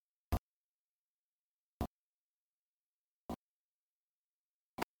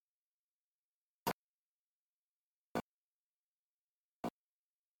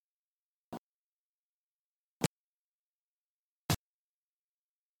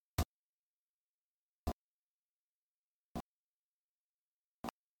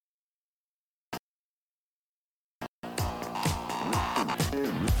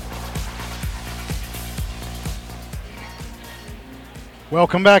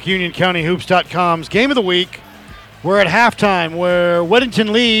 Welcome back, UnionCountyHoops.com's Game of the Week. We're at halftime where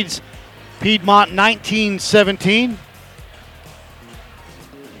Weddington leads Piedmont 19-17.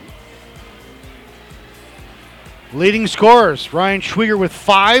 Leading scorers, Ryan Schwieger with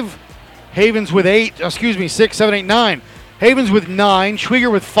 5, Havens with 6, 7, 8, 9. Havens with 9, Schwieger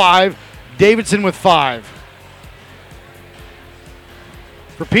with 5, Davidson with 5.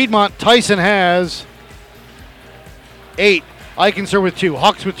 For Piedmont, Tyson has 8. Eikenser with 2,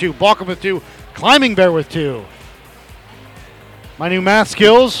 Hawks with 2, Balkum with 2, Climbing Bear with 2. My new math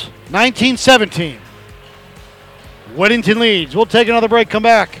skills, 19-17. Weddington leads. We'll take another break, come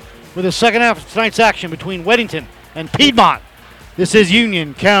back with the second half of tonight's action between Weddington and Piedmont. This is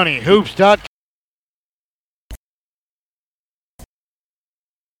UnionCountyHoops.com.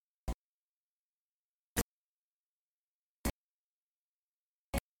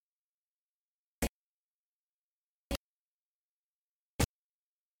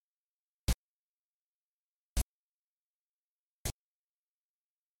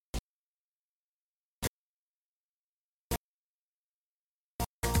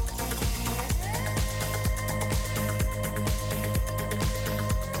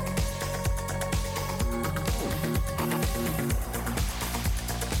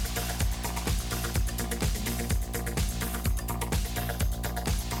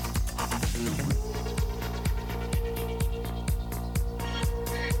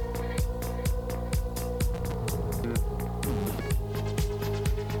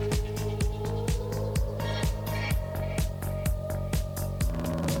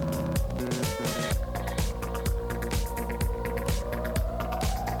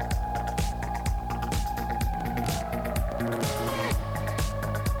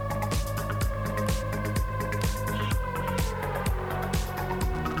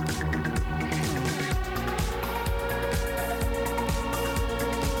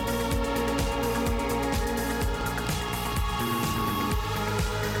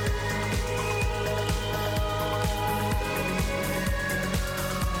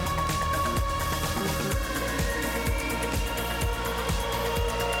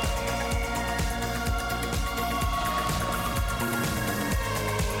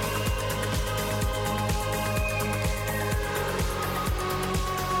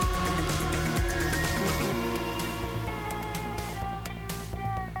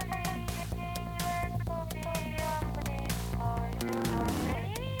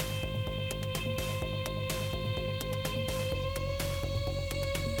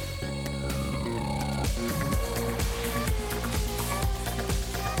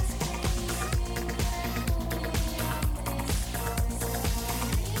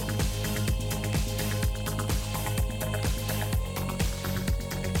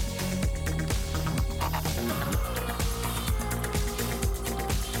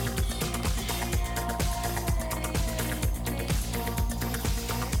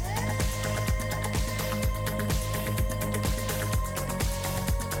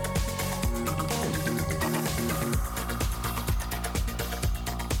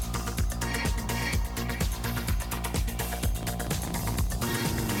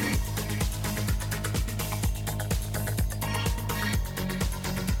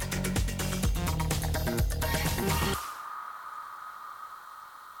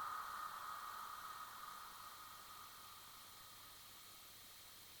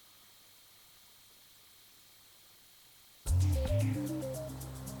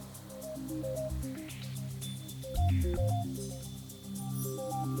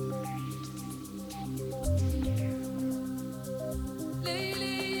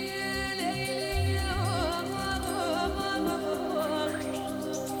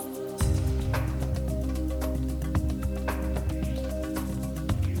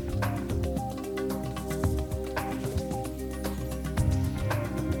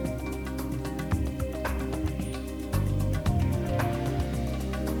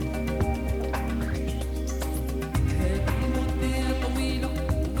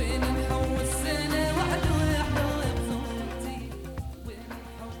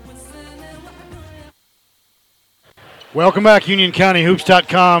 Welcome back,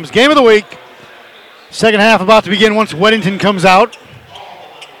 UnionCountyHoops.com's Game of the Week. Second half about to begin once Weddington comes out.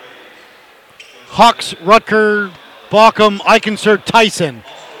 Hawks, Rutger, Baucom, Eichenser, Tyson.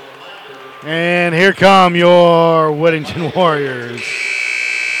 And here come your Weddington Warriors.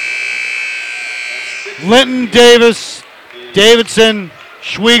 Linton, Davis, Davidson,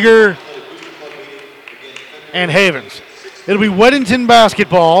 Schwieger, and Havens. It'll be Weddington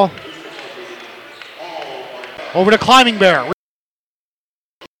basketball. Over to Climbing Bear.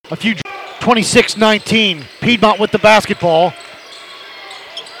 A few 26-19. Piedmont with the basketball.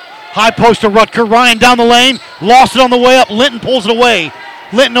 High post to Rutger. Ryan down the lane. Lost it on the way up. Linton pulls it away.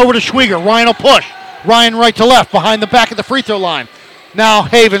 Linton over to Schwieger. Ryan will push. Ryan right to left behind the back of the free throw line. Now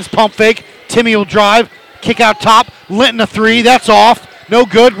Havens pump fake. Timmy will drive. Kick out top. Linton a three. That's off. No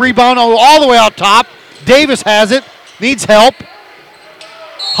good. Rebound all the way out top. Davis has it. Needs help.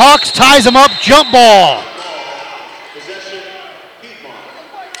 Hawks ties him up. Jump ball.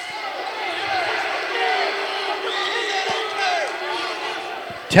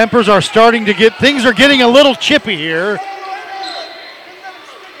 Tempers are starting to get, things are getting a little chippy here.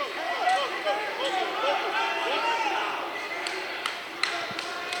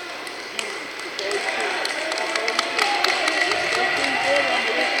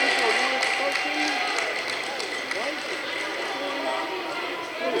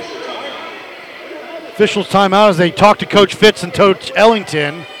 Officials timeout as they talk to Coach Fitz and Coach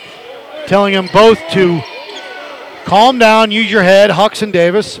Ellington, telling them both to calm down, use your head, Hux and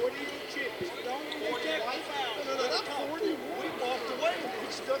Davis.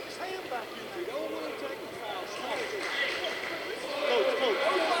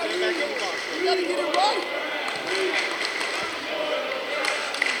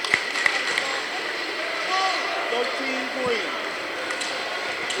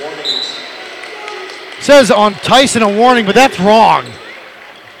 Says on Tyson a warning, but that's wrong.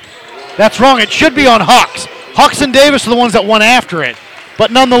 That's wrong. It should be on Hux. Hux and Davis are the ones that won after it.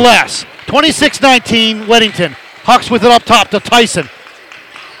 But nonetheless, 26-19, Weddington. Hux with it up top to Tyson.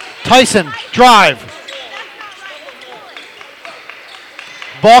 Tyson, drive.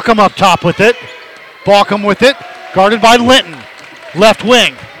 Baucom up top with it. Baucom with it. Guarded by Linton. Left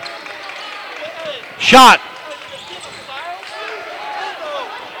wing. Shot.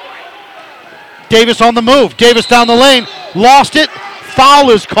 Davis on the move. Davis down the lane. Lost it. Foul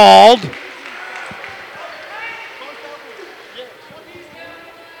is called.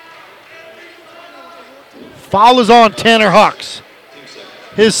 Foul is on Tanner Hux.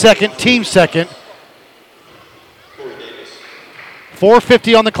 His second, team second.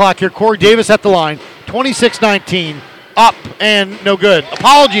 4:50 on the clock here. Corey Davis at the line. 26-19. Up and no good.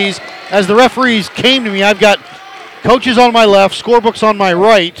 Apologies as the referees came to me. I've got coaches on my left, scorebooks on my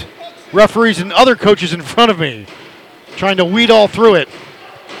right, referees and other coaches in front of me. Trying to weed all through it.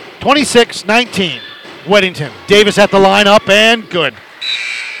 26-19. Weddington. Davis at the line, up and good.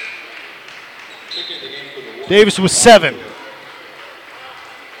 Davis with 7.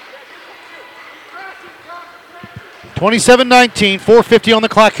 27-19, 4:50 on the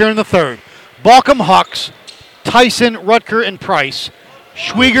clock here in the third. Baucom, Hux, Tyson, Rutger, and Price.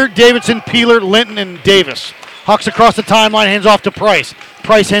 Schwieger, Davidson, Peeler, Linton, and Davis. Hux across the timeline, hands off to Price.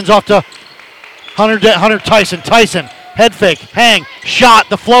 Price hands off to Hunter Tyson. Tyson, head fake, hang, shot,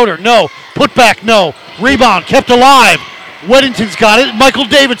 the floater, no. Put back, no. Rebound, kept alive. Weddington's got it. Michael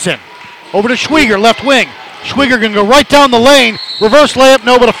Davidson. Over to Schwieger, left wing. Schwieger going to go right down the lane. Reverse layup,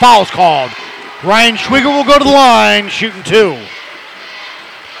 no, but a foul's called. Ryan Schwieger will go to the line, shooting 2.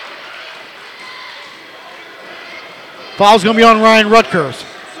 Foul's going to be on Ryan Rutgers.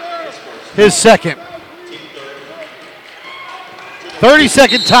 His second.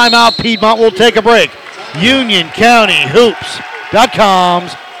 30-second timeout. Piedmont will take a break.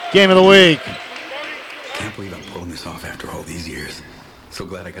 UnionCountyHoops.com's Game of the Week. Can't believe I'm pulling this off after all these years. So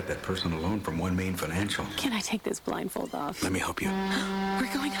glad I got that personal loan from One Main Financial. Can I take this blindfold off? Let me help you. We're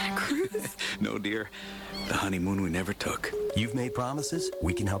going on a cruise. No, dear. The honeymoon we never took. You've made promises,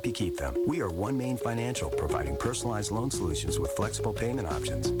 we can help you keep them. We are One Main Financial, providing personalized loan solutions with flexible payment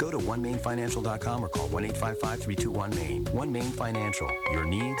options. Go to onemainfinancial.com or call 1-855-321-MAIN. One Main Financial, your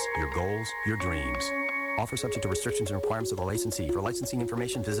needs, your goals, your dreams. Offer subject to restrictions and requirements of the licensee. For licensing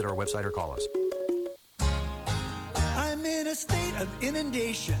information, visit our website or call us. I'm in a state of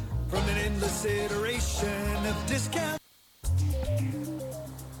inundation from an endless iteration of discount.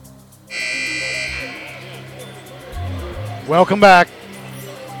 Welcome back.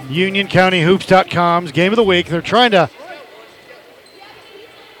 UnionCountyHoops.com's Game of the Week. They're trying to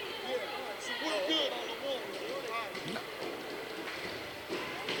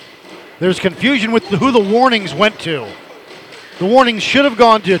there's confusion with who the warnings went to. The warning should have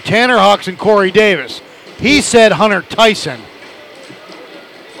gone to Tanner Hucks and Corey Davis. He said Hunter Tyson.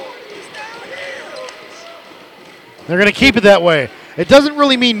 They're going to keep it that way. It doesn't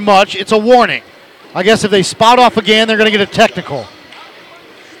really mean much. It's a warning. I guess if they spout off again, they're going to get a technical.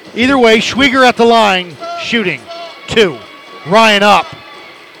 Either way, Schwieger at the line, shooting. 2. Ryan up.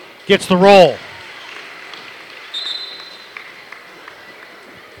 Gets the roll.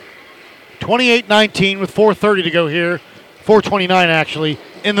 28-19 with 4:30 to go here. 4:29 actually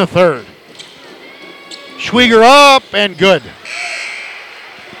in the third. Schwieger up and good.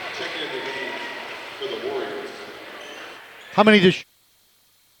 How many does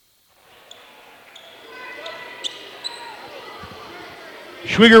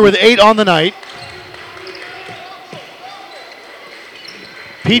Schwieger with 8 on the night.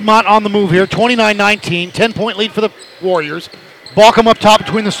 Piedmont on the move here, 29-19, 10-point lead for the Warriors. Balkum up top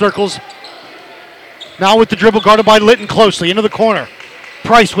between the circles. Now with the dribble guarded by Litton closely, into the corner.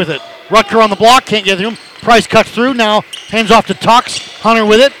 Price with it. Rutger on the block, can't get through him. Price cuts through, now hands off to Tux. Hunter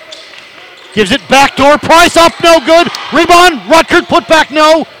with it. Gives it backdoor, Price up, no good. Rebound, Rutger put back,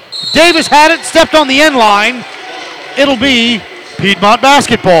 no. Davis had it, stepped on the end line. It'll be Piedmont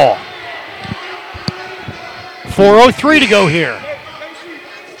basketball. 4:03 to go here.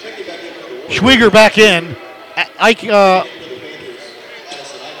 Schwieger back in.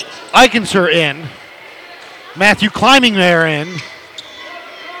 Eichenser in. Matthew Climbing there in.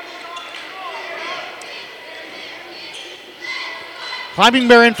 Climbing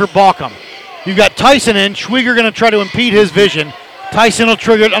there in for Balkum. You've got Tyson in. Schwieger going to try to impede his vision. Tyson will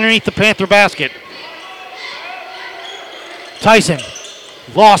trigger it underneath the Panther basket. Tyson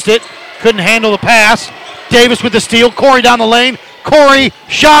lost it. Couldn't handle the pass. Davis with the steal. Corey down the lane. Corey,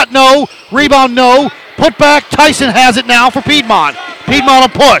 shot, no. Rebound, no. Put back. Tyson has it now for Piedmont.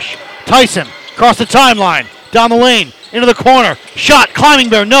 Piedmont will push. Tyson across the timeline. Down the lane. Into the corner. Shot. Climbing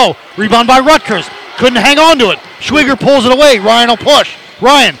Bear, no. Rebound by Rutgers. Couldn't hang on to it. Schwieger pulls it away. Ryan will push.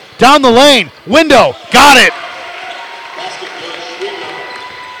 Ryan down the lane. Window. Got it.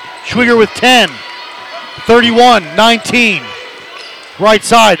 Schwieger with 10. 31-19. Right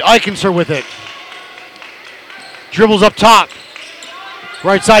side. Eichenser with it. Dribbles up top.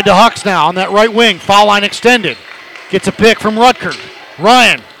 Right side to Hucks now on that right wing. Foul line extended. Gets a pick from Rutger.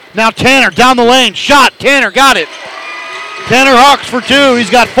 Ryan. Now Tanner down the lane. Shot. Tanner got it. Tanner Hucks for 2. He's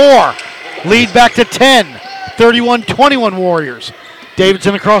got 4. Lead back to 10. 31-21 Warriors.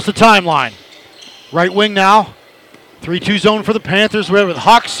 Davidson across the timeline. Right wing now. 3-2 zone for the Panthers. We're with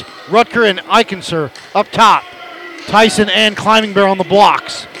Hucks, Rutger, and Eichenser up top. Tyson and Climbing Bear on the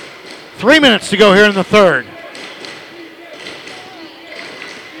blocks. 3 minutes to go here in the third.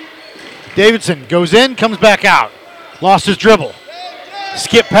 Davidson goes in, comes back out. Lost his dribble.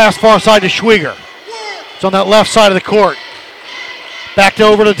 Skip pass far side to Schwieger. It's on that left side of the court. Back to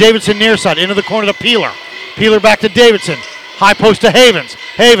over to Davidson near side. Into the corner to Peeler. Peeler back to Davidson. High post to Havens.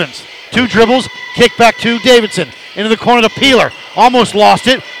 Havens, 2 dribbles. Kick back to Davidson. Into the corner to Peeler. Almost lost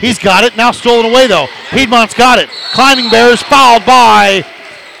it. He's got it. Now stolen away though. Piedmont's got it. Climbing Bears fouled by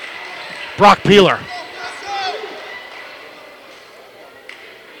Brock Peeler.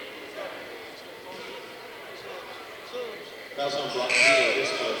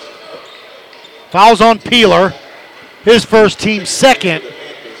 Fouls on Peeler. His first, team second.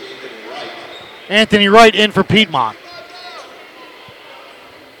 Anthony Wright in for Piedmont.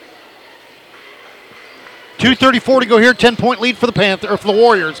 2:34 to go here. 10-point lead for the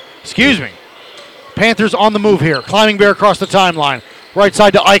Warriors. Excuse me. Panthers on the move here. Climbing Bear across the timeline. Right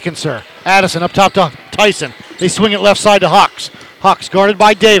side to Eichenser. Addison up top to Tyson. They swing it left side to Hucks. Hucks guarded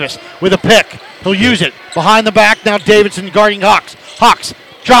by Davis with a pick. He'll use it. Behind the back, now Davidson guarding Hucks. Hucks,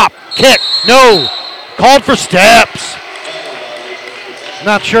 drop, kick, no. Called for steps.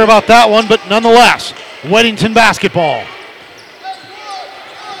 Not sure about that one, but nonetheless, Weddington basketball.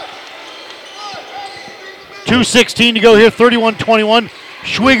 2:16 to go here, 31-21.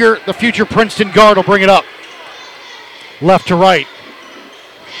 Schwieger, the future Princeton guard, will bring it up. Left to right.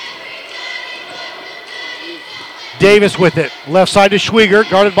 Davis with it. Left side to Schwieger,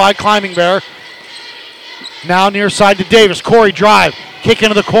 guarded by Climbing Bear. Now near side to Davis. Corey drive. Kick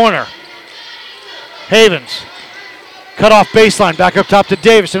into the corner. Havens. Cut off baseline. Back up top to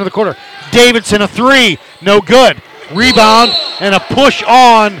Davis into the corner. Davidson a 3. No good. Rebound and a push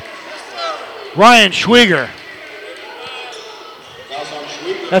on Ryan Schwieger.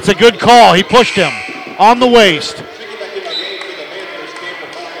 That's a good call. He pushed him on the waist.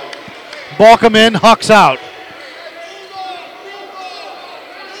 Balkum in. Hucks out.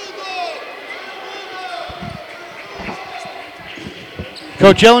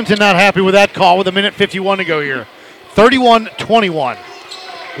 Coach Ellington not happy with that call with 1:51 to go here. 31-21.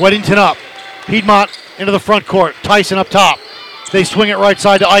 Weddington up. Piedmont into the front court. Tyson up top. They swing it right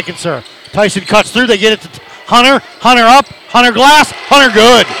side to Eichenser. Tyson cuts through. They get it to Hunter. Hunter up. Hunter glass. Hunter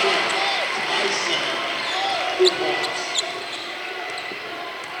good.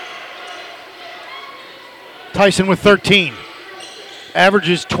 Tyson with 13.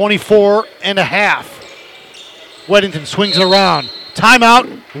 Averages 24 and a half. Weddington swings it around.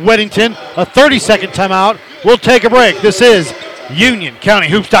 Timeout. Weddington. A 30-second timeout. We'll take a break. This is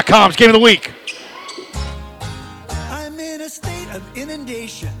UnionCountyHoops.com's Game of the Week. I'm in a state of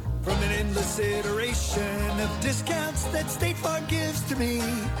inundation from an endless iteration of discounts that State Farm gives to me.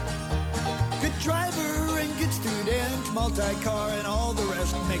 Good driver and good student, multi-car and all the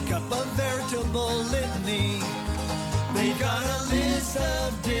rest make up a veritable litany. They got a list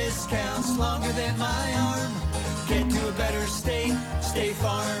of discounts longer than my arm. Get to a better state, State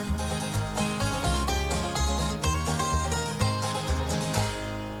Farm.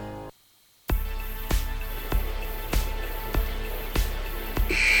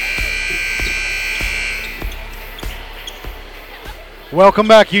 Welcome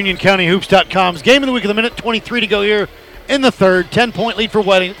back, UnionCountyHoops.com's Game of the Week of the Minute. 23 to go here in the third. 10-point lead for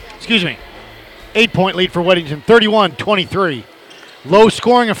 8-point lead for Weddington. 31-23. Low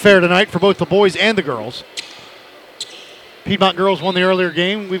scoring affair tonight for both the boys and the girls. Piedmont girls won the earlier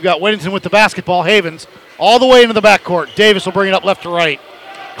game. We've got Weddington with the basketball. Havens all the way into the backcourt. Davis will bring it up left to right.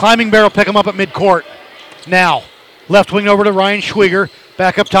 Climbing Bear will pick him up at midcourt. Now, left wing over to Ryan Schwieger.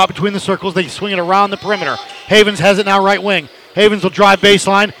 Back up top between the circles. They swing it around the perimeter. Havens has it now right wing. Havens will drive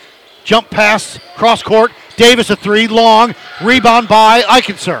baseline. Jump pass, cross court. Davis a three, long. Rebound by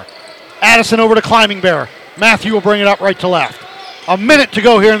Eichenser. Addison over to Climbing Bear. Matthew will bring it up right to left. A minute to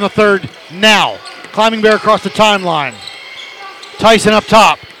go here in the third now. Climbing Bear across the timeline. Tyson up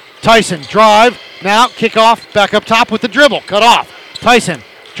top. Tyson drive. Now kick off. Back up top with the dribble. Cut off. Tyson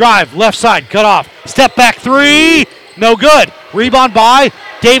drive. Left side. Cut off. Step back three. No good. Rebound by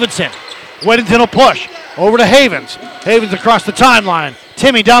Davidson. Weddington will push. Over to Havens. Havens across the timeline.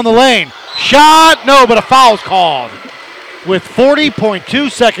 Timmy down the lane. Shot. No, but a foul's called. With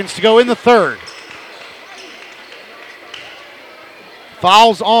 40.2 seconds to go in the third.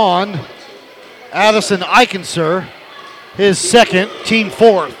 Fouls on Addison Eichenser. His second, team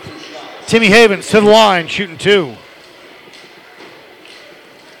fourth. Timmy Havens to the line, shooting two.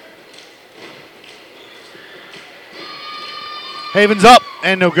 Havens up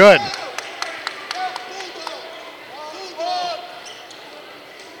and no good.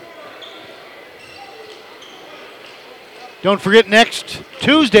 Don't forget, next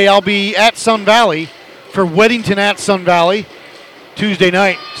Tuesday I'll be at Sun Valley for Weddington at Sun Valley. Tuesday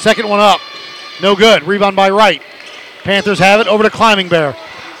night. Second one up. No good. Rebound by Wright. Panthers have it over to Climbing Bear.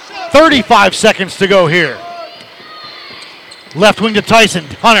 35 seconds to go here. Left wing to Tyson.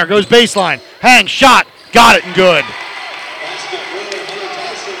 Hunter goes baseline. Hang, shot. Got it and good.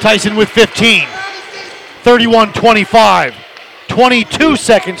 Tyson with 15. 31-25. 22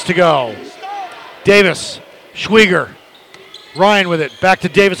 seconds to go. Davis. Schwieger. Ryan with it. Back to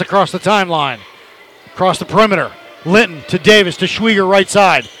Davis across the timeline. Across the perimeter. Linton to Davis to Schwieger right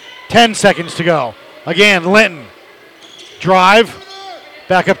side. 10 seconds to go. Again, Linton. Drive.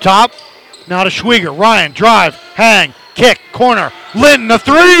 Back up top. Now to Schwieger. Ryan, drive. Hang. Kick. Corner. Linton, a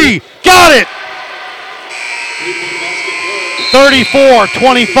three. Got it!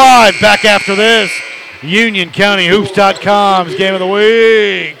 34-25. Back after this. UnionCountyHoops.com's Game of the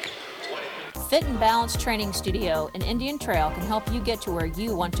Week. Fit and Balance Training Studio in Indian Trail can help you get to where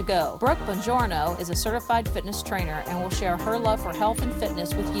you want to go. Brooke Bongiorno is a certified fitness trainer and will share her love for health and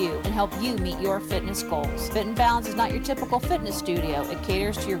fitness with you and help you meet your fitness goals. Fit and Balance is not your typical fitness studio. It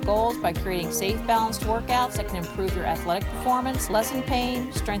caters to your goals by creating safe, balanced workouts that can improve your athletic performance, lessen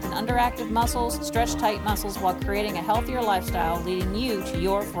pain, strengthen underactive muscles, stretch tight muscles while creating a healthier lifestyle, leading you to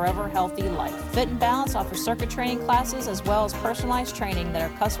your forever healthy life. Fit and Balance offers circuit training classes as well as personalized training that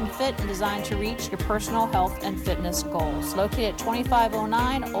are custom fit and designed to reach your personal health and fitness goals. Located at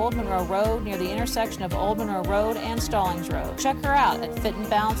 2509 Old Monroe Road near the intersection of Old Monroe Road and Stallings Road. Check her out at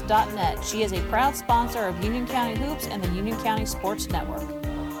fitandbalance.net. She is a proud sponsor of Union County Hoops and the Union County Sports Network.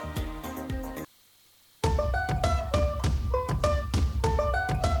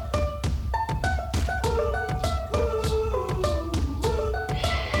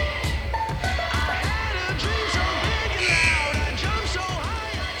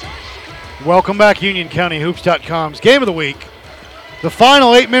 Welcome back, UnionCountyHoops.com's Game of the Week. The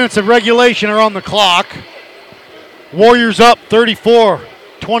final 8 minutes of regulation are on the clock. Warriors up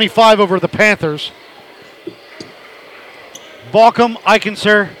 34-25 over the Panthers. Balcom,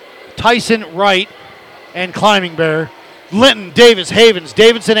 Eichenser, Tyson, Wright, and Climbing Bear. Linton, Davis, Havens,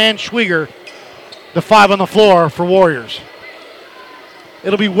 Davidson, and Schwieger, the 5 on the floor for Warriors.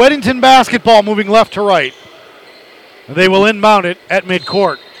 It'll be Weddington basketball moving left to right. They will inbound it at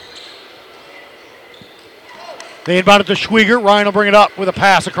midcourt. They inbound it to Schwieger. Ryan will bring it up with a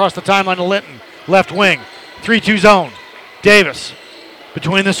pass across the timeline to Linton. Left wing, 3-2 zone. Davis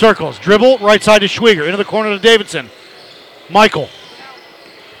between the circles. Dribble, right side to Schwieger. Into the corner to Davidson. Michael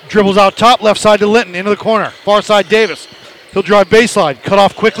dribbles out top, left side to Linton. Into the corner, far side Davis. He'll drive baseline, cut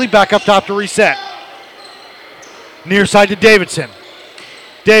off quickly, back up top to reset. Near side to Davidson.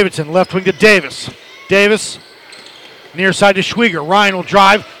 Davidson, left wing to Davis. Davis, near side to Schwieger. Ryan will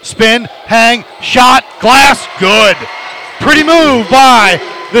drive, spin, hang, shot, glass, good. Pretty move by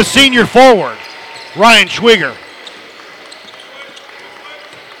the senior forward, Ryan Schwieger.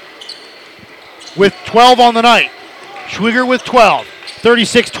 With 12 on the night. Schwieger with 12.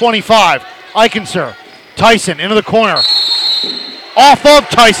 36-25. Eichenser. Tyson into the corner. Off of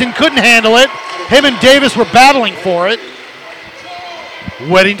Tyson, couldn't handle it. Him and Davis were battling for it.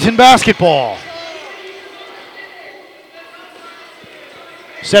 Weddington basketball.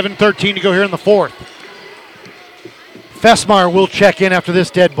 7:13 to go here in the fourth. Fessmeyer will check in after this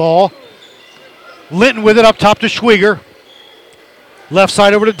dead ball. Linton with it up top to Schwieger. Left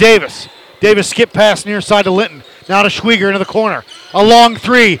side over to Davis. Davis skip pass near side to Linton. Now to Schwieger into the corner. A long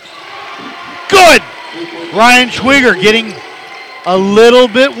three. Good! Ryan Schwieger getting a little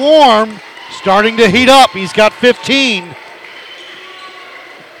bit warm. Starting to heat up. He's got 15.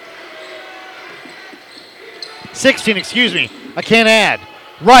 16, excuse me. I can't add.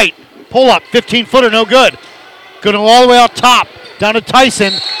 Right. Pull up. 15-footer, no good. Going all the way out top. Down to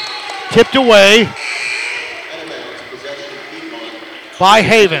Tyson. Tipped away by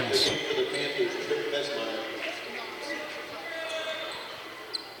Havens.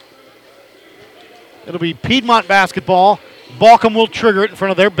 It'll be Piedmont basketball. Balcom will trigger it in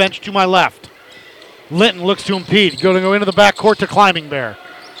front of their bench to my left. Linton looks to impede. Going to go into the backcourt to Climbing Bear.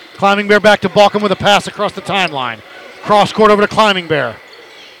 Climbing Bear back to Balcom with a pass across the timeline. Cross court over to Climbing Bear.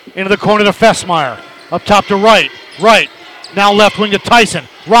 Into the corner to Fessmeyer. Up top to Wright. Wright. Now left wing to Tyson.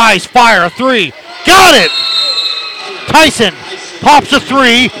 Rise, fire, a three. Got it! Tyson pops a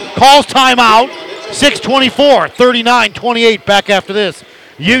three. Calls timeout. 6:24. 39-28 back after this.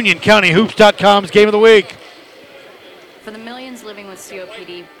 UnionCountyHoops.com's Game of the Week. For the millions living with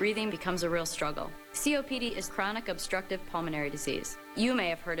COPD, breathing becomes a real struggle. COPD is chronic obstructive pulmonary disease. You may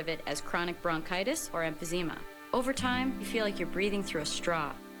have heard of it as chronic bronchitis or emphysema. Over time, you feel like you're breathing through a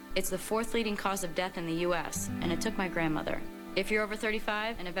straw. It's the 4th leading cause of death in the U.S., and it took my grandmother. If you're over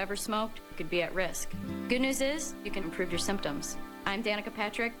 35 and have ever smoked, you could be at risk. Good news is, you can improve your symptoms. I'm Danica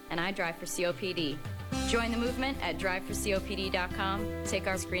Patrick, and I drive for COPD. Join the movement at driveforcopd.com. Take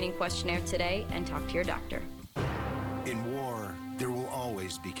our screening questionnaire today and talk to your doctor. In war, there will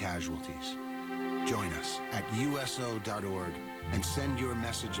always be casualties. Join us at USO.org and send your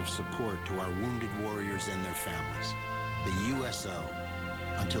message of support to our wounded warriors and their families. The USO,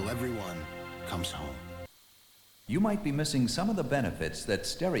 until everyone comes home. You might be missing some of the benefits that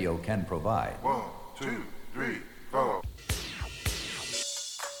stereo can provide. 1, 2, 3, 4.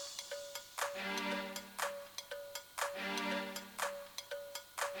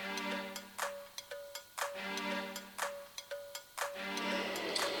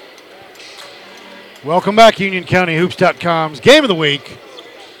 Welcome back, UnionCountyHoops.com's Game of the Week.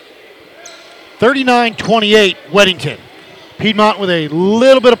 39-28, Weddington. Piedmont with a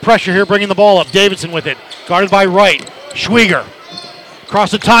little bit of pressure here, bringing the ball up. Davidson with it, guarded by Wright. Schwieger,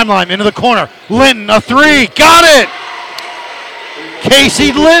 across the timeline, into the corner. Linton, a three, got it!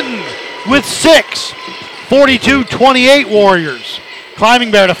 Casey Linton with 6. 42-28 Warriors.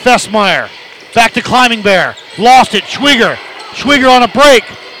 Climbing Bear to Fessmeyer. Back to Climbing Bear. Lost it, Schwieger. Schwieger on a break.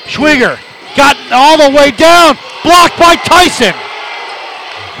 Schwieger got all the way down. Blocked by Tyson.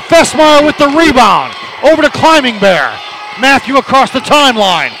 Fessmeyer with the rebound. Over to Climbing Bear. Matthew across the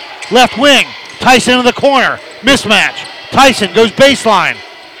timeline. Left wing. Tyson in the corner. Mismatch. Tyson goes baseline.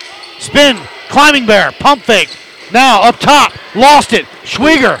 Spin. Climbing Bear. Pump fake. Now up top. Lost it.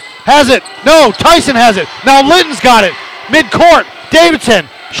 Schwieger has it. No. Tyson has it. Now Linton's got it. Mid-court. Davidson.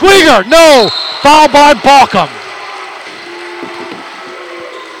 Schwieger. No. Foul by Balcom.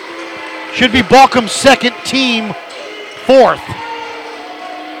 Should be Balcom's second, team fourth.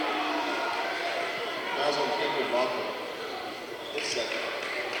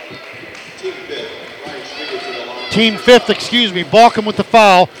 Team fifth, excuse me. Balcom with the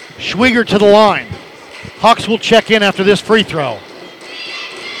foul. Schwieger to the line. Hawks will check in after this free throw.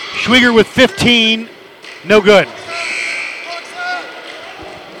 Schwieger with 15. No good.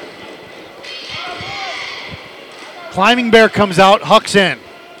 Climbing Bear comes out, Hucks in.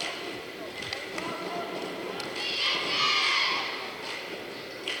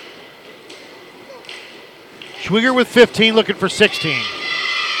 Schwieger with 15, looking for 16.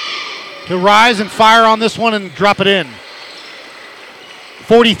 He'll rise and fire on this one and drop it in.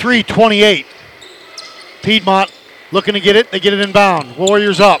 43-28. Piedmont looking to get it. They get it inbound.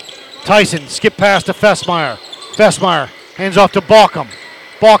 Warriors up. Tyson skip pass to Fessmeyer. Fessmeyer hands off to Balkum.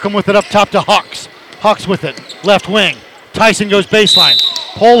 Balkum with it up top to Hucks. Hucks with it. Left wing. Tyson goes baseline.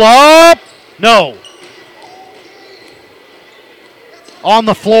 Pull up. No. On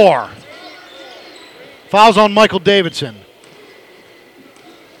the floor. Fouls on Michael Davidson.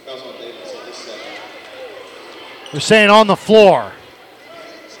 They're saying on the floor.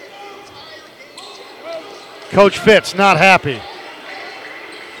 Coach Fitz not happy.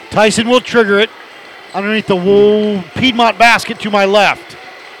 Tyson will trigger it underneath the Piedmont basket to my left.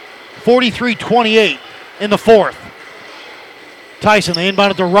 43-28 in the fourth. Tyson, they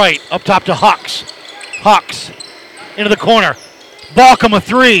inbound at the right, up top to Hucks. Hucks into the corner. Balkum a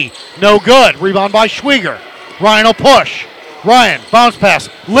three, no good. Rebound by Schwieger. Ryan will push. Ryan, bounce pass.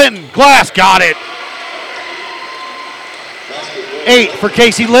 Linton, glass, got it. 8 for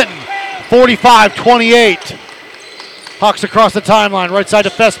Casey Linton. 45-28. Hucks across the timeline, right side to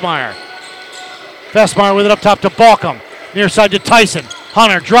Fessmeyer. Fessmeyer with it up top to Balkum. Near side to Tyson.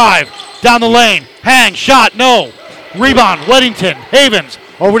 Hunter, drive, down the lane. Hang, shot, no. Rebound, Weddington, Havens.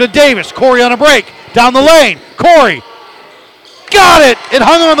 Over to Davis. Corey on a break. Down the lane. Corey. Got it! It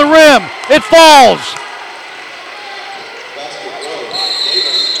hung on the rim. It falls.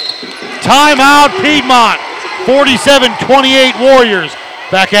 Timeout, Piedmont. 47-28 Warriors.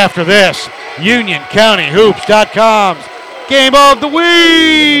 Back after this. UnionCountyHoops.com's Game of the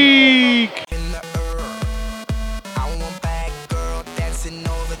Week.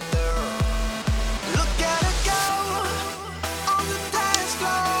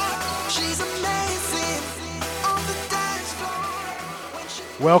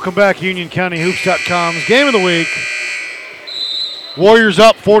 Welcome back, UnionCountyHoops.com's Game of the Week. Warriors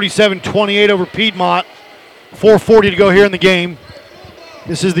up 47-28 over Piedmont. 4:40 to go here in the game.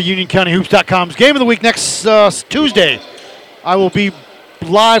 This is the UnionCountyHoops.com's Game of the Week next Tuesday. I will be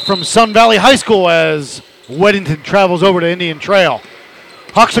live from Sun Valley High School as Weddington travels over to Indian Trail.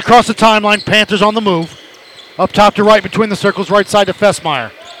 Hucks across the timeline, Panthers on the move. Up top to right between the circles, right side to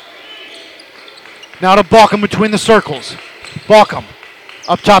Fessmeyer. Now to Balkum between the circles. Balkum.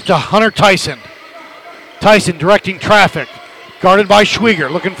 Up top to Hunter Tyson. Tyson directing traffic. Guarded by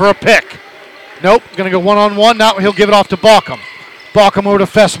Schwieger, looking for a pick. Nope, going to go one-on-one. Now he'll give it off to Balkum. Balkum over to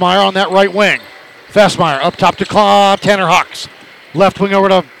Fessmeyer on that right wing. Fessmeyer up top to Tanner Hucks. Left wing over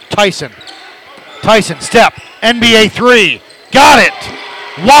to Tyson. Tyson, step. NBA three. Got it.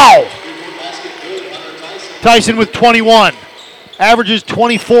 Wow. Tyson with 21. Averages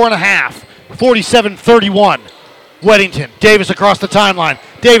 24.5. 47-31. Weddington. Davis across the timeline.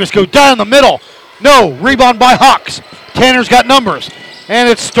 Davis goes down the middle. No. Rebound by Hucks. Tanner's got numbers. And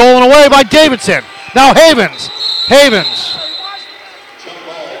it's stolen away by Davidson. Now Havens. Havens.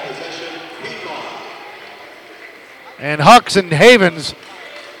 And Hucks and Havens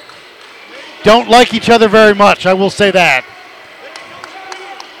don't like each other very much, I will say that.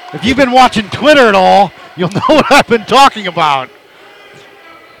 If you've been watching Twitter at all, you'll know what I've been talking about.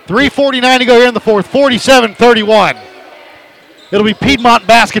 3:49 to go here in the fourth, 47-31. It'll be Piedmont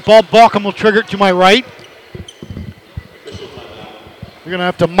basketball. Balkum will trigger it to my right. You're going to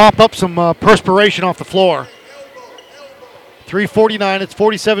have to mop up some perspiration off the floor. 3:49, it's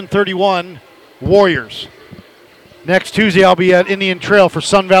 47-31, Warriors. Next Tuesday, I'll be at Indian Trail for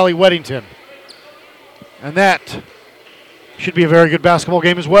Sun Valley Weddington. And that should be a very good basketball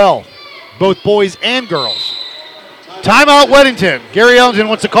game as well. Both boys and girls. Timeout Weddington. Gary Ellington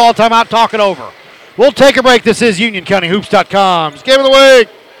wants to call timeout, talk it over. We'll take a break. This is UnionCountyHoops.com's Game of the Week.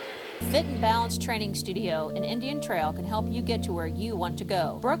 Fit and Balance Training Studio in Indian Trail can help you get to where you want to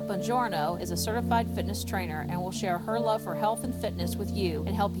go. Brooke Bongiorno is a certified fitness trainer and will share her love for health and fitness with you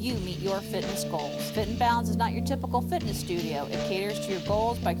and help you meet your fitness goals. Fit and Balance is not your typical fitness studio. It caters to your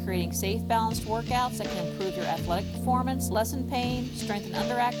goals by creating safe, balanced workouts that can improve your athletic performance, lessen pain, strengthen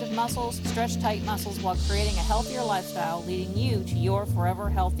underactive muscles, stretch tight muscles while creating a healthier lifestyle, leading you to your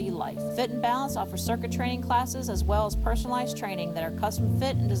forever healthy life. Fit and Balance offers circuit training classes as well as personalized training that are custom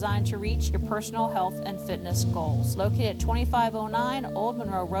fit and designed to reach your personal health and fitness goals. Located at 2509 Old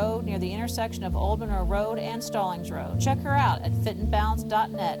Monroe Road near the intersection of Old Monroe Road and Stallings Road. Check her out at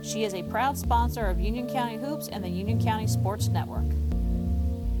fitandbalance.net. She is a proud sponsor of Union County Hoops and the Union County Sports Network.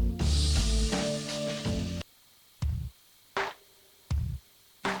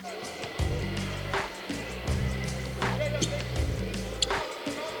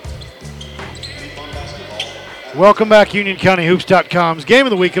 Welcome back, UnionCountyHoops.com's game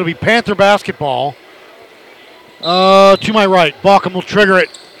of the week. It'll be Panther basketball. To my right, Baucom will trigger it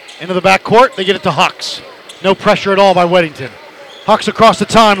into the backcourt. They get it to Hucks. No pressure at all by Weddington. Hucks across the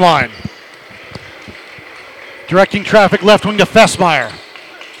timeline. Directing traffic left wing to Fessmeyer.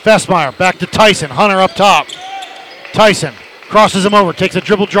 Fessmeyer back to Tyson. Hunter up top. Tyson crosses him over, takes a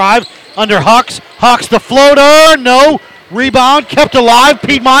dribble drive under Hucks. Hucks the floater, no. Rebound kept alive.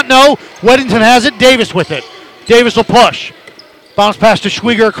 Piedmont, no. Weddington has it. Davis with it. Davis will push. Bounce pass to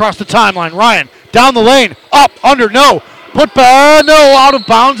Schwieger across the timeline. Ryan down the lane, up, under, no. Put back, no, out of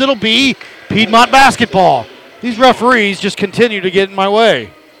bounds. It'll be Piedmont basketball. These referees just continue to get in my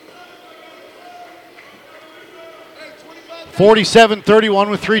way. 47-31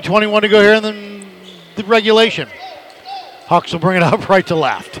 with 3:21 to go here in the regulation. Hucks will bring it up right to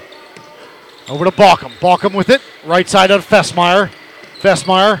left. Over to Baucom. Baucom with it. Right side of Fessmeyer.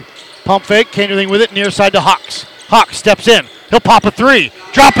 Fessmeyer, pump fake, can't do anything with it. Near side to Hucks. Hucks steps in. He'll pop a three.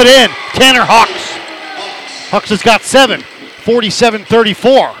 Drop it in. Tanner Hucks. Hucks has got 7.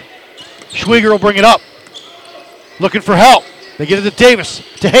 47-34. Schwieger will bring it up. Looking for help. They get it to Davis.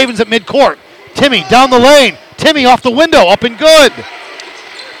 To Havens at midcourt. Timmy down the lane. Timmy off the window. Up and good.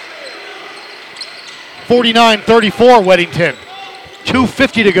 49-34 Weddington.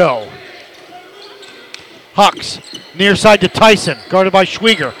 2:50 to go. Hucks near side to Tyson. Guarded by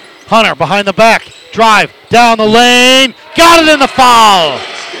Schwieger. Hunter behind the back. Drive down the lane. Got it in the foul.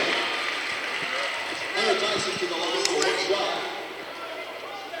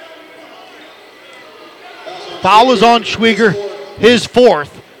 Foul is on Schwieger, his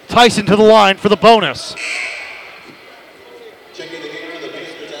 4th. Tyson to the line for the bonus.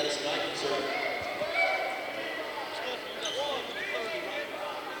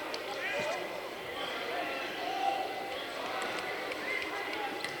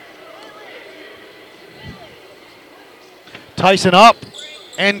 Tyson up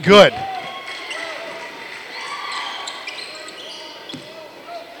and good.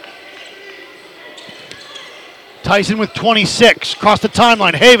 Tyson with 26, across the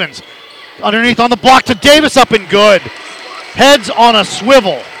timeline. Havens underneath on the block to Davis, up and good. Heads on a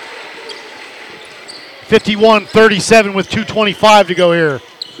swivel. 51-37 with 2:25 to go here.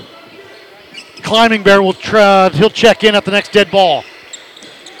 Climbing Bear will he'll check in at the next dead ball.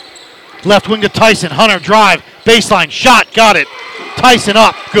 Left wing to Tyson. Hunter drive, baseline shot, got it. Tyson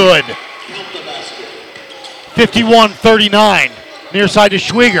up, good. 51-39. Near side to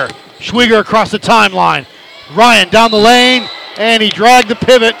Schwieger. Schwieger across the timeline. Ryan down the lane, and he dragged the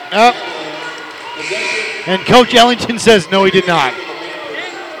pivot up. And Coach Ellington says no, he did not.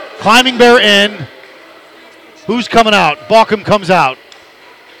 Climbing Bear in. Who's coming out? Baucom comes out.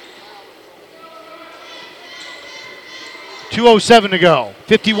 2:07 to go.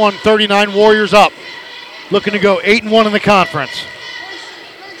 51-39, Warriors up. Looking to go 8-1 in the conference.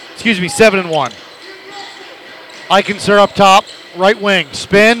 7-1. Eikenser up top, right wing.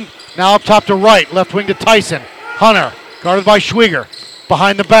 Spin, now up top to right. Left wing to Tyson. Hunter, guarded by Schwieger.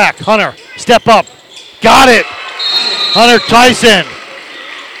 Behind the back, Hunter, step up. Got it! Hunter Tyson.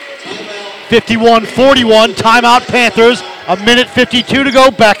 51-41, timeout Panthers. 1:52 to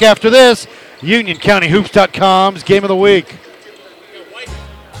go. Back after this. UnionCountyHoops.com's game of the week.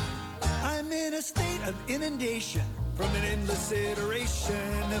 I'm in a state of inundation from an endless iteration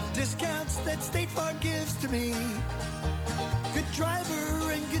of discounts that State Farm gives to me. Good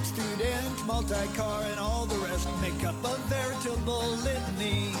driver and good student, multi-car and all the rest make up a veritable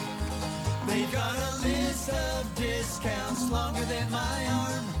litany. They've got a list of discounts longer than my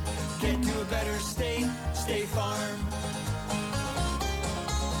arm. Get to a better state, State Farm.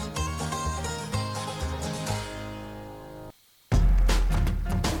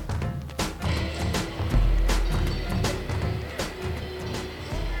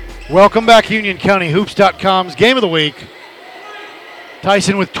 Welcome back, UnionCountyHoops.com's game of the week.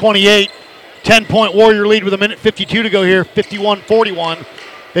 Tyson with 28. 10-point Warrior lead with 1:52 to go here. 51-41.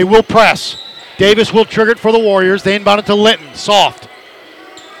 They will press. Davis will trigger it for the Warriors. They inbound it to Linton. Soft.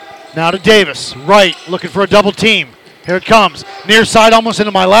 Now to Davis. Right, looking for a double team. Here it comes. Near side, almost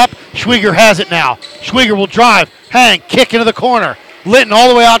into my lap. Schwieger has it now. Schwieger will drive. Hang. Kick into the corner. Linton all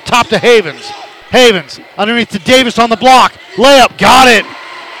the way out top to Havens. Havens underneath to Davis on the block. Layup. Got it.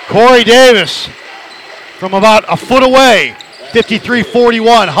 Corey Davis from about a foot away.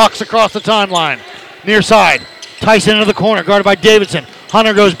 53-41. Hucks across the timeline. Near side. Tyson into the corner, guarded by Davidson.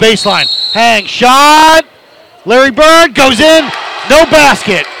 Hunter goes baseline. Hang. Shot. Larry Bird goes in. No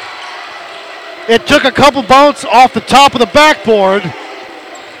basket. It took a couple bounce off the top of the backboard.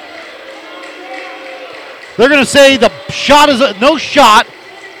 They're going to say the shot is no shot.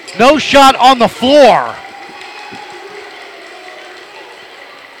 No shot on the floor.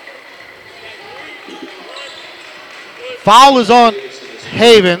 Foul is on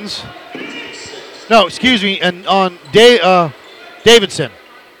Havens. No, excuse me, and on Davidson.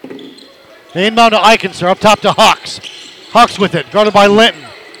 They inbound to Eichenser, up top to Hux. Hux with it, guarded by Linton.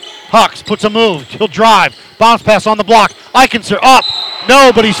 Hux puts a move, he'll drive. Bounce pass on the block. Eichenser up.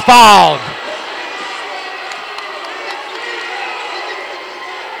 No, but he's fouled.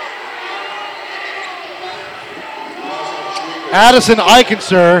 Addison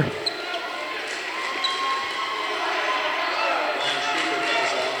Eichenser.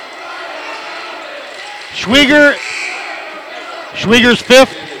 Schwieger's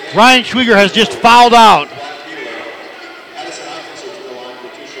fifth. Ryan Schwieger has just fouled out.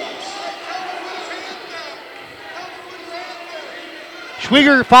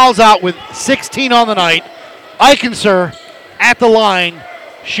 Schwieger fouls out with 16 on the night. Eichenser at the line,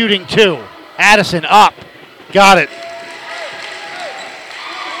 shooting 2. Addison up. Got it.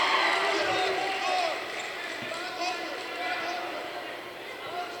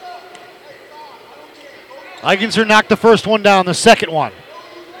 Eichenser knocked the first one down, the second one.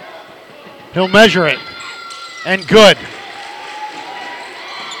 He'll measure it. And good.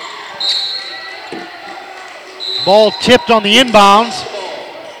 Ball tipped on the inbounds.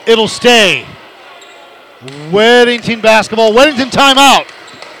 It'll stay. Weddington basketball. Weddington timeout.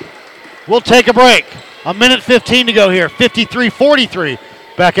 We'll take a break. 1:15 to go here. 53-43.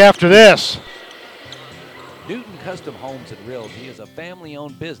 Back after this. Newton Custom Homes and Realty is a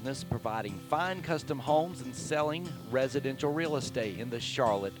family-owned business providing fine custom homes and selling residential real estate in the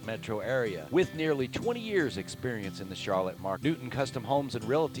Charlotte metro area. With nearly 20 years experience in the Charlotte market, Newton Custom Homes and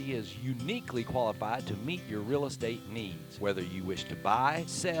Realty is uniquely qualified to meet your real estate needs. Whether you wish to buy,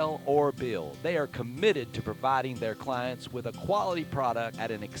 sell, or build, they are committed to providing their clients with a quality product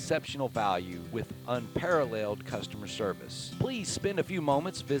at an exceptional value with unparalleled customer service. Please spend a few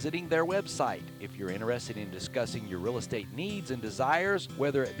moments visiting their website. If you're interested in discussing your real estate needs and desires,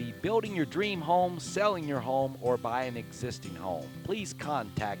 whether it be building your dream home, selling your home, or buying an existing home, please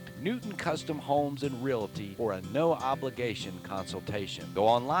contact Newton Custom Homes and Realty for a no-obligation consultation. Go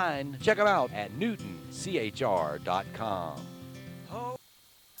online, check them out at newtonchr.com.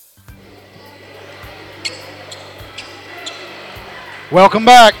 Welcome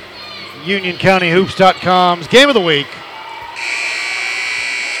back. UnionCountyHoops.com's Game of the Week.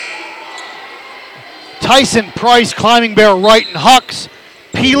 Tyson, Price, Climbing Bear, Wright, and Hux.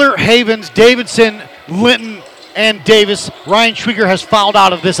 Peeler, Havens, Davidson, Linton, and Davis. Ryan Schwieger has fouled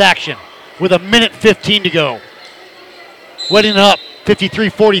out of this action with 1:15 to go. Wedding up,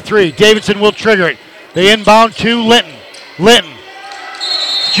 53-43. Davidson will trigger it. They inbound to Linton. Linton.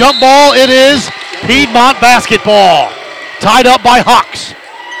 Jump ball, it is Piedmont basketball. Tied up by Hux.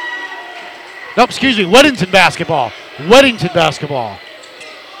 Nope, excuse me, Weddington basketball. Weddington basketball.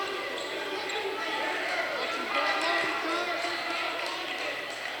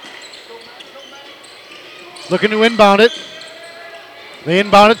 Looking to inbound it. They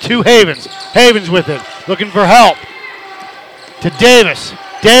inbound it to Havens. Havens with it. Looking for help. To Davis.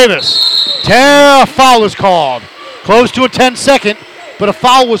 Davis. A foul is called. Close to a 10-second, but a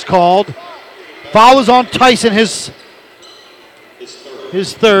foul was called. Foul is on Tyson, his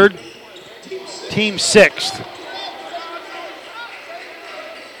third. Team sixth.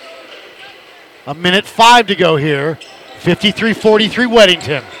 1:05 to go here. 53-43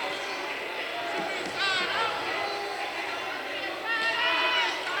 Weddington.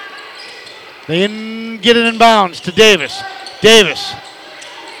 They get it in bounds to Davis. Davis.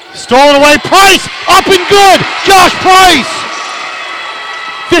 Stolen away. Price. Up and good. Josh Price.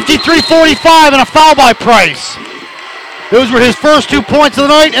 53-45 and a foul by Price. Those were his first 2 points of the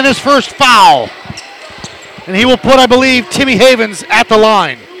night and his first foul. And he will put, I believe, Timmy Havens at the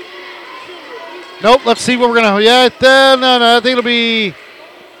line. Nope. Let's see what we're going to. Yeah, no. I think it'll be.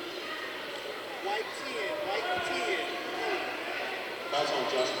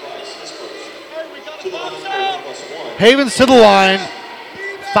 Havens to the line.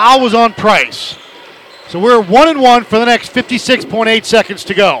 Foul was on Price. So we're 1-1 for the next 56.8 seconds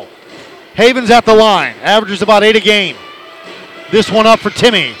to go. Havens at the line. Averages about 8 a game. This one up for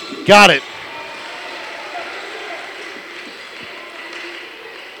Timmy. Got it.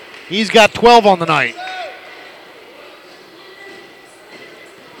 He's got 12 on the night.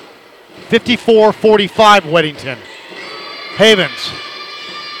 54-45 Weddington. Havens.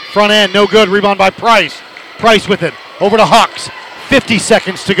 Front end, no good. Rebound by Price. Price with it. Over to Hux. 50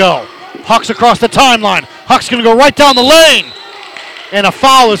 seconds to go. Hux across the timeline. Hux going to go right down the lane. And a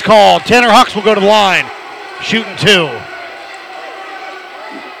foul is called. Tanner Hux will go to the line. Shooting 2.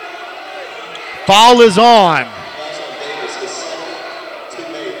 Foul is on.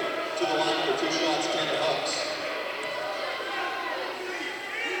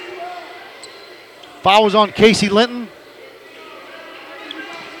 Foul was on Casey Linton.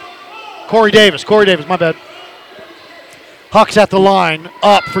 Corey Davis, my bad. Hucks at the line,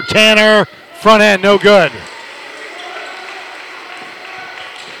 up for Tanner. Front end, no good.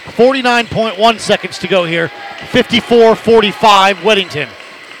 49.1 seconds to go here. 54-45, Weddington.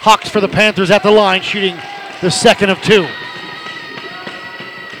 Hucks for the Panthers at the line, shooting the second of two.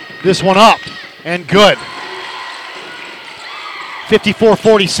 This one up and good.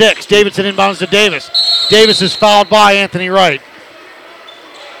 54-46. Davidson inbounds to Davis. Davis is fouled by Anthony Wright.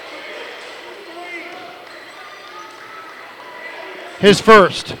 His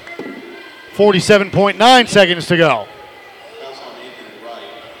first. 47.9 seconds to go.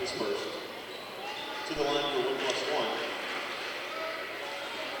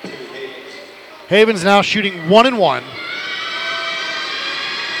 Havens now shooting 1 and 1.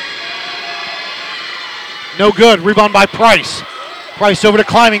 No good. Rebound by Price. Price over to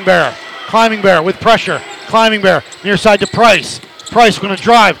Climbing Bear. Climbing Bear with pressure. Climbing Bear near side to Price. Price going to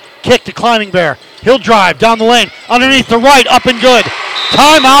drive. Kick to Climbing Bear. He'll drive down the lane. Underneath the right. Up and good.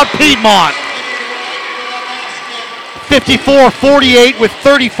 Timeout Piedmont. 54-48 with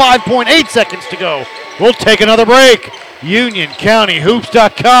 35.8 seconds to go. We'll take another break.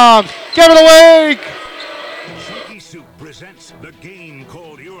 UnionCountyHoops.com. Give it away. Chunky Soup presents the game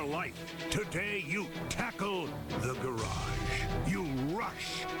called Your Life. Today you tackle the garage. You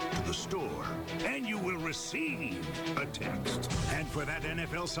rush to the store, and you will receive a text. And for that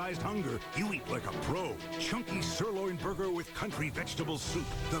NFL-sized hunger, you eat like a pro. Chunky sirloin burger with country vegetable soup.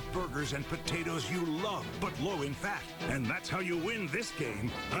 The burgers and potatoes you love, but low in fat. And that's how you win this game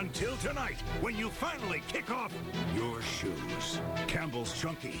until tonight, when you finally kick off your shoes. Campbell's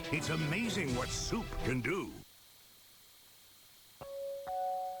Chunky. It's amazing what soup can do.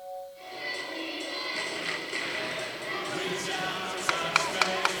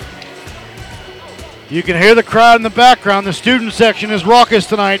 You can hear the crowd in the background. The student section is raucous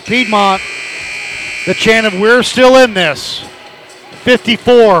tonight. Piedmont, the chant of "We're still in this."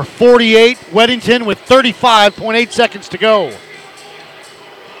 54-48, Weddington with 35.8 seconds to go.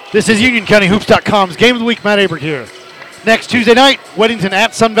 This is UnionCountyHoops.com's Game of the Week. Matt Abert here. Next Tuesday night, Weddington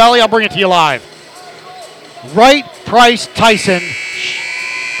at Sun Valley. I'll bring it to you live. Wright, Price, Tyson,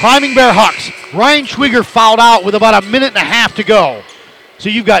 Climbing Bear, Hucks. Ryan Schwieger fouled out with about a minute and a half to go. So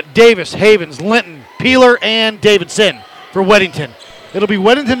you've got Davis, Havens, Linton, Peeler, and Davidson for Weddington. It'll be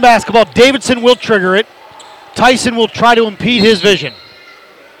Weddington basketball. Davidson will trigger it. Tyson will try to impede his vision.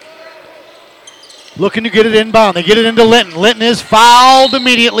 Looking to get it inbound. They get it into Linton. Linton is fouled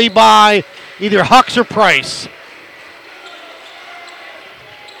immediately by either Hucks or Price.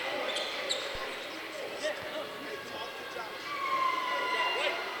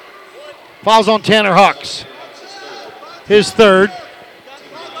 Fouls on Tanner Hucks. His third.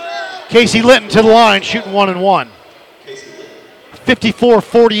 Casey Linton to the line, shooting 1 and 1.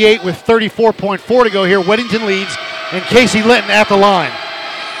 54-48 with 34.4 to go here. Weddington leads, and Casey Linton at the line.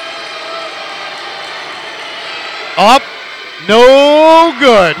 Up, no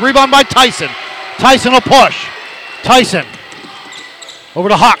good. Rebound by Tyson. Tyson will push. Tyson over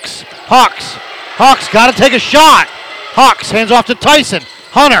to Hucks. Hucks got to take a shot. Hucks hands off to Tyson.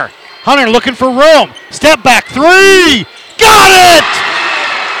 Hunter looking for room. Step back three. Got it!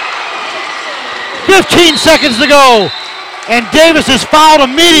 15 seconds to go. And Davis is fouled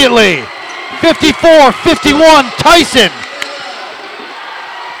immediately. 54-51, Tyson.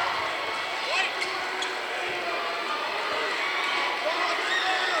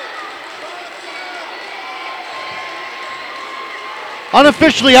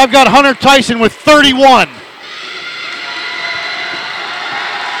 Unofficially, I've got Hunter Tyson with 31.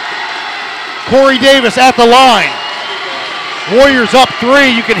 Corey Davis at the line. Warriors up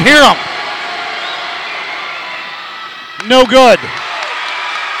 3. You can hear them. No good.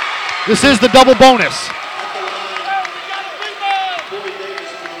 This is the double bonus.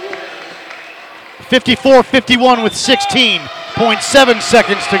 54-51 with 16.7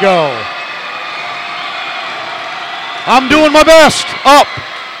 seconds to go. I'm doing my best. Up.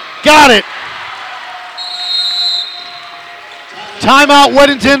 Got it. Timeout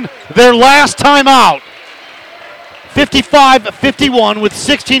Weddington, their last timeout. 55-51 with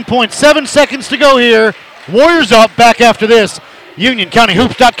 16.7 seconds to go here. Warriors up, back after this.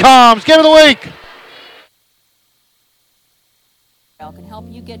 UnionCountyHoops.com's Game of the Week. can help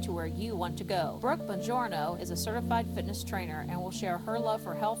you get to where you want to go. Brooke Bongiorno is a certified fitness trainer and will share her love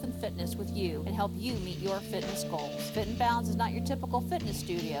for health and fitness with you and help you meet your fitness goals. Fit and Balance is not your typical fitness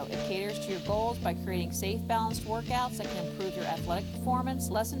studio. It caters to your goals by creating safe, balanced workouts that can improve your athletic performance,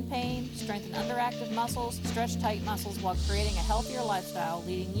 lessen pain, strengthen underactive muscles, stretch tight muscles while creating a healthier lifestyle,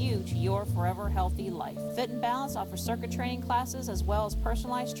 leading you to your forever healthy life. Fit and Balance offers circuit training classes as well as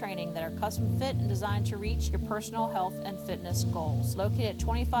personalized training that are custom fit and designed to reach your personal health and fitness goals. Located at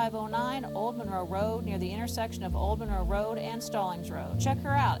 2509 Old Monroe Road near the intersection of Old Monroe Road and Stallings Road. Check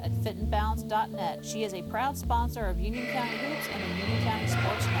her out at fitandbalance.net. She is a proud sponsor of Union County Hoops and the Union County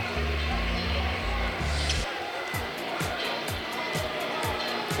Sports Network.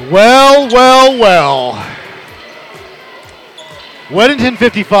 Well. Weddington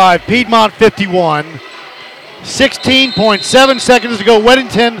 55, Piedmont 51. 16.7 seconds to go.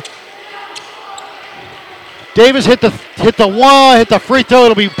 Weddington. Davis hit the free throw.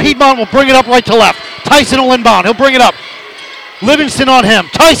 It'll be Piedmont will bring it up right to left. Tyson will inbound. He'll bring it up. Livingston on him.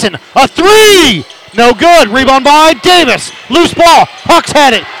 Tyson, a three! No good. Rebound by Davis. Loose ball. Puck's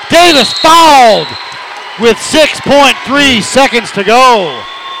had it. Davis fouled with 6.3 seconds to go.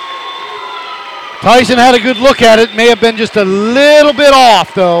 Tyson had a good look at it. May have been just a little bit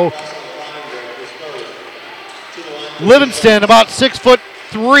off, though. Livingston, about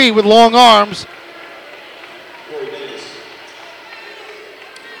 6'3" with long arms.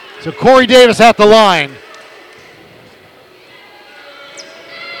 So Corey Davis at the line.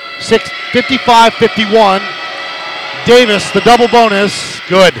 55-51. Davis, the double bonus,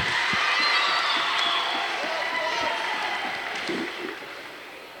 good.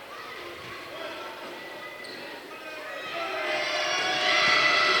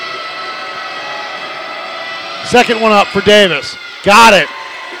 Second one up for Davis. Got it.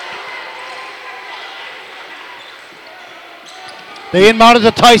 They inbounded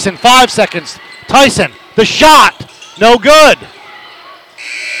to Tyson. 5 seconds. Tyson, the shot. No good.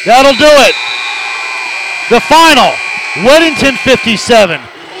 That'll do it. The final. Weddington 57.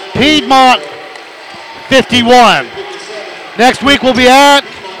 Piedmont 51. Next week we'll be at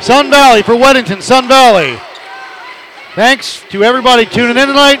Sun Valley for Weddington, Sun Valley. Thanks to everybody tuning in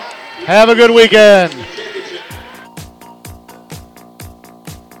tonight. Have a good weekend.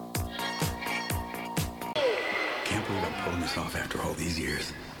 Can't believe I'm pulling this off after all these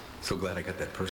years. So glad I got that person.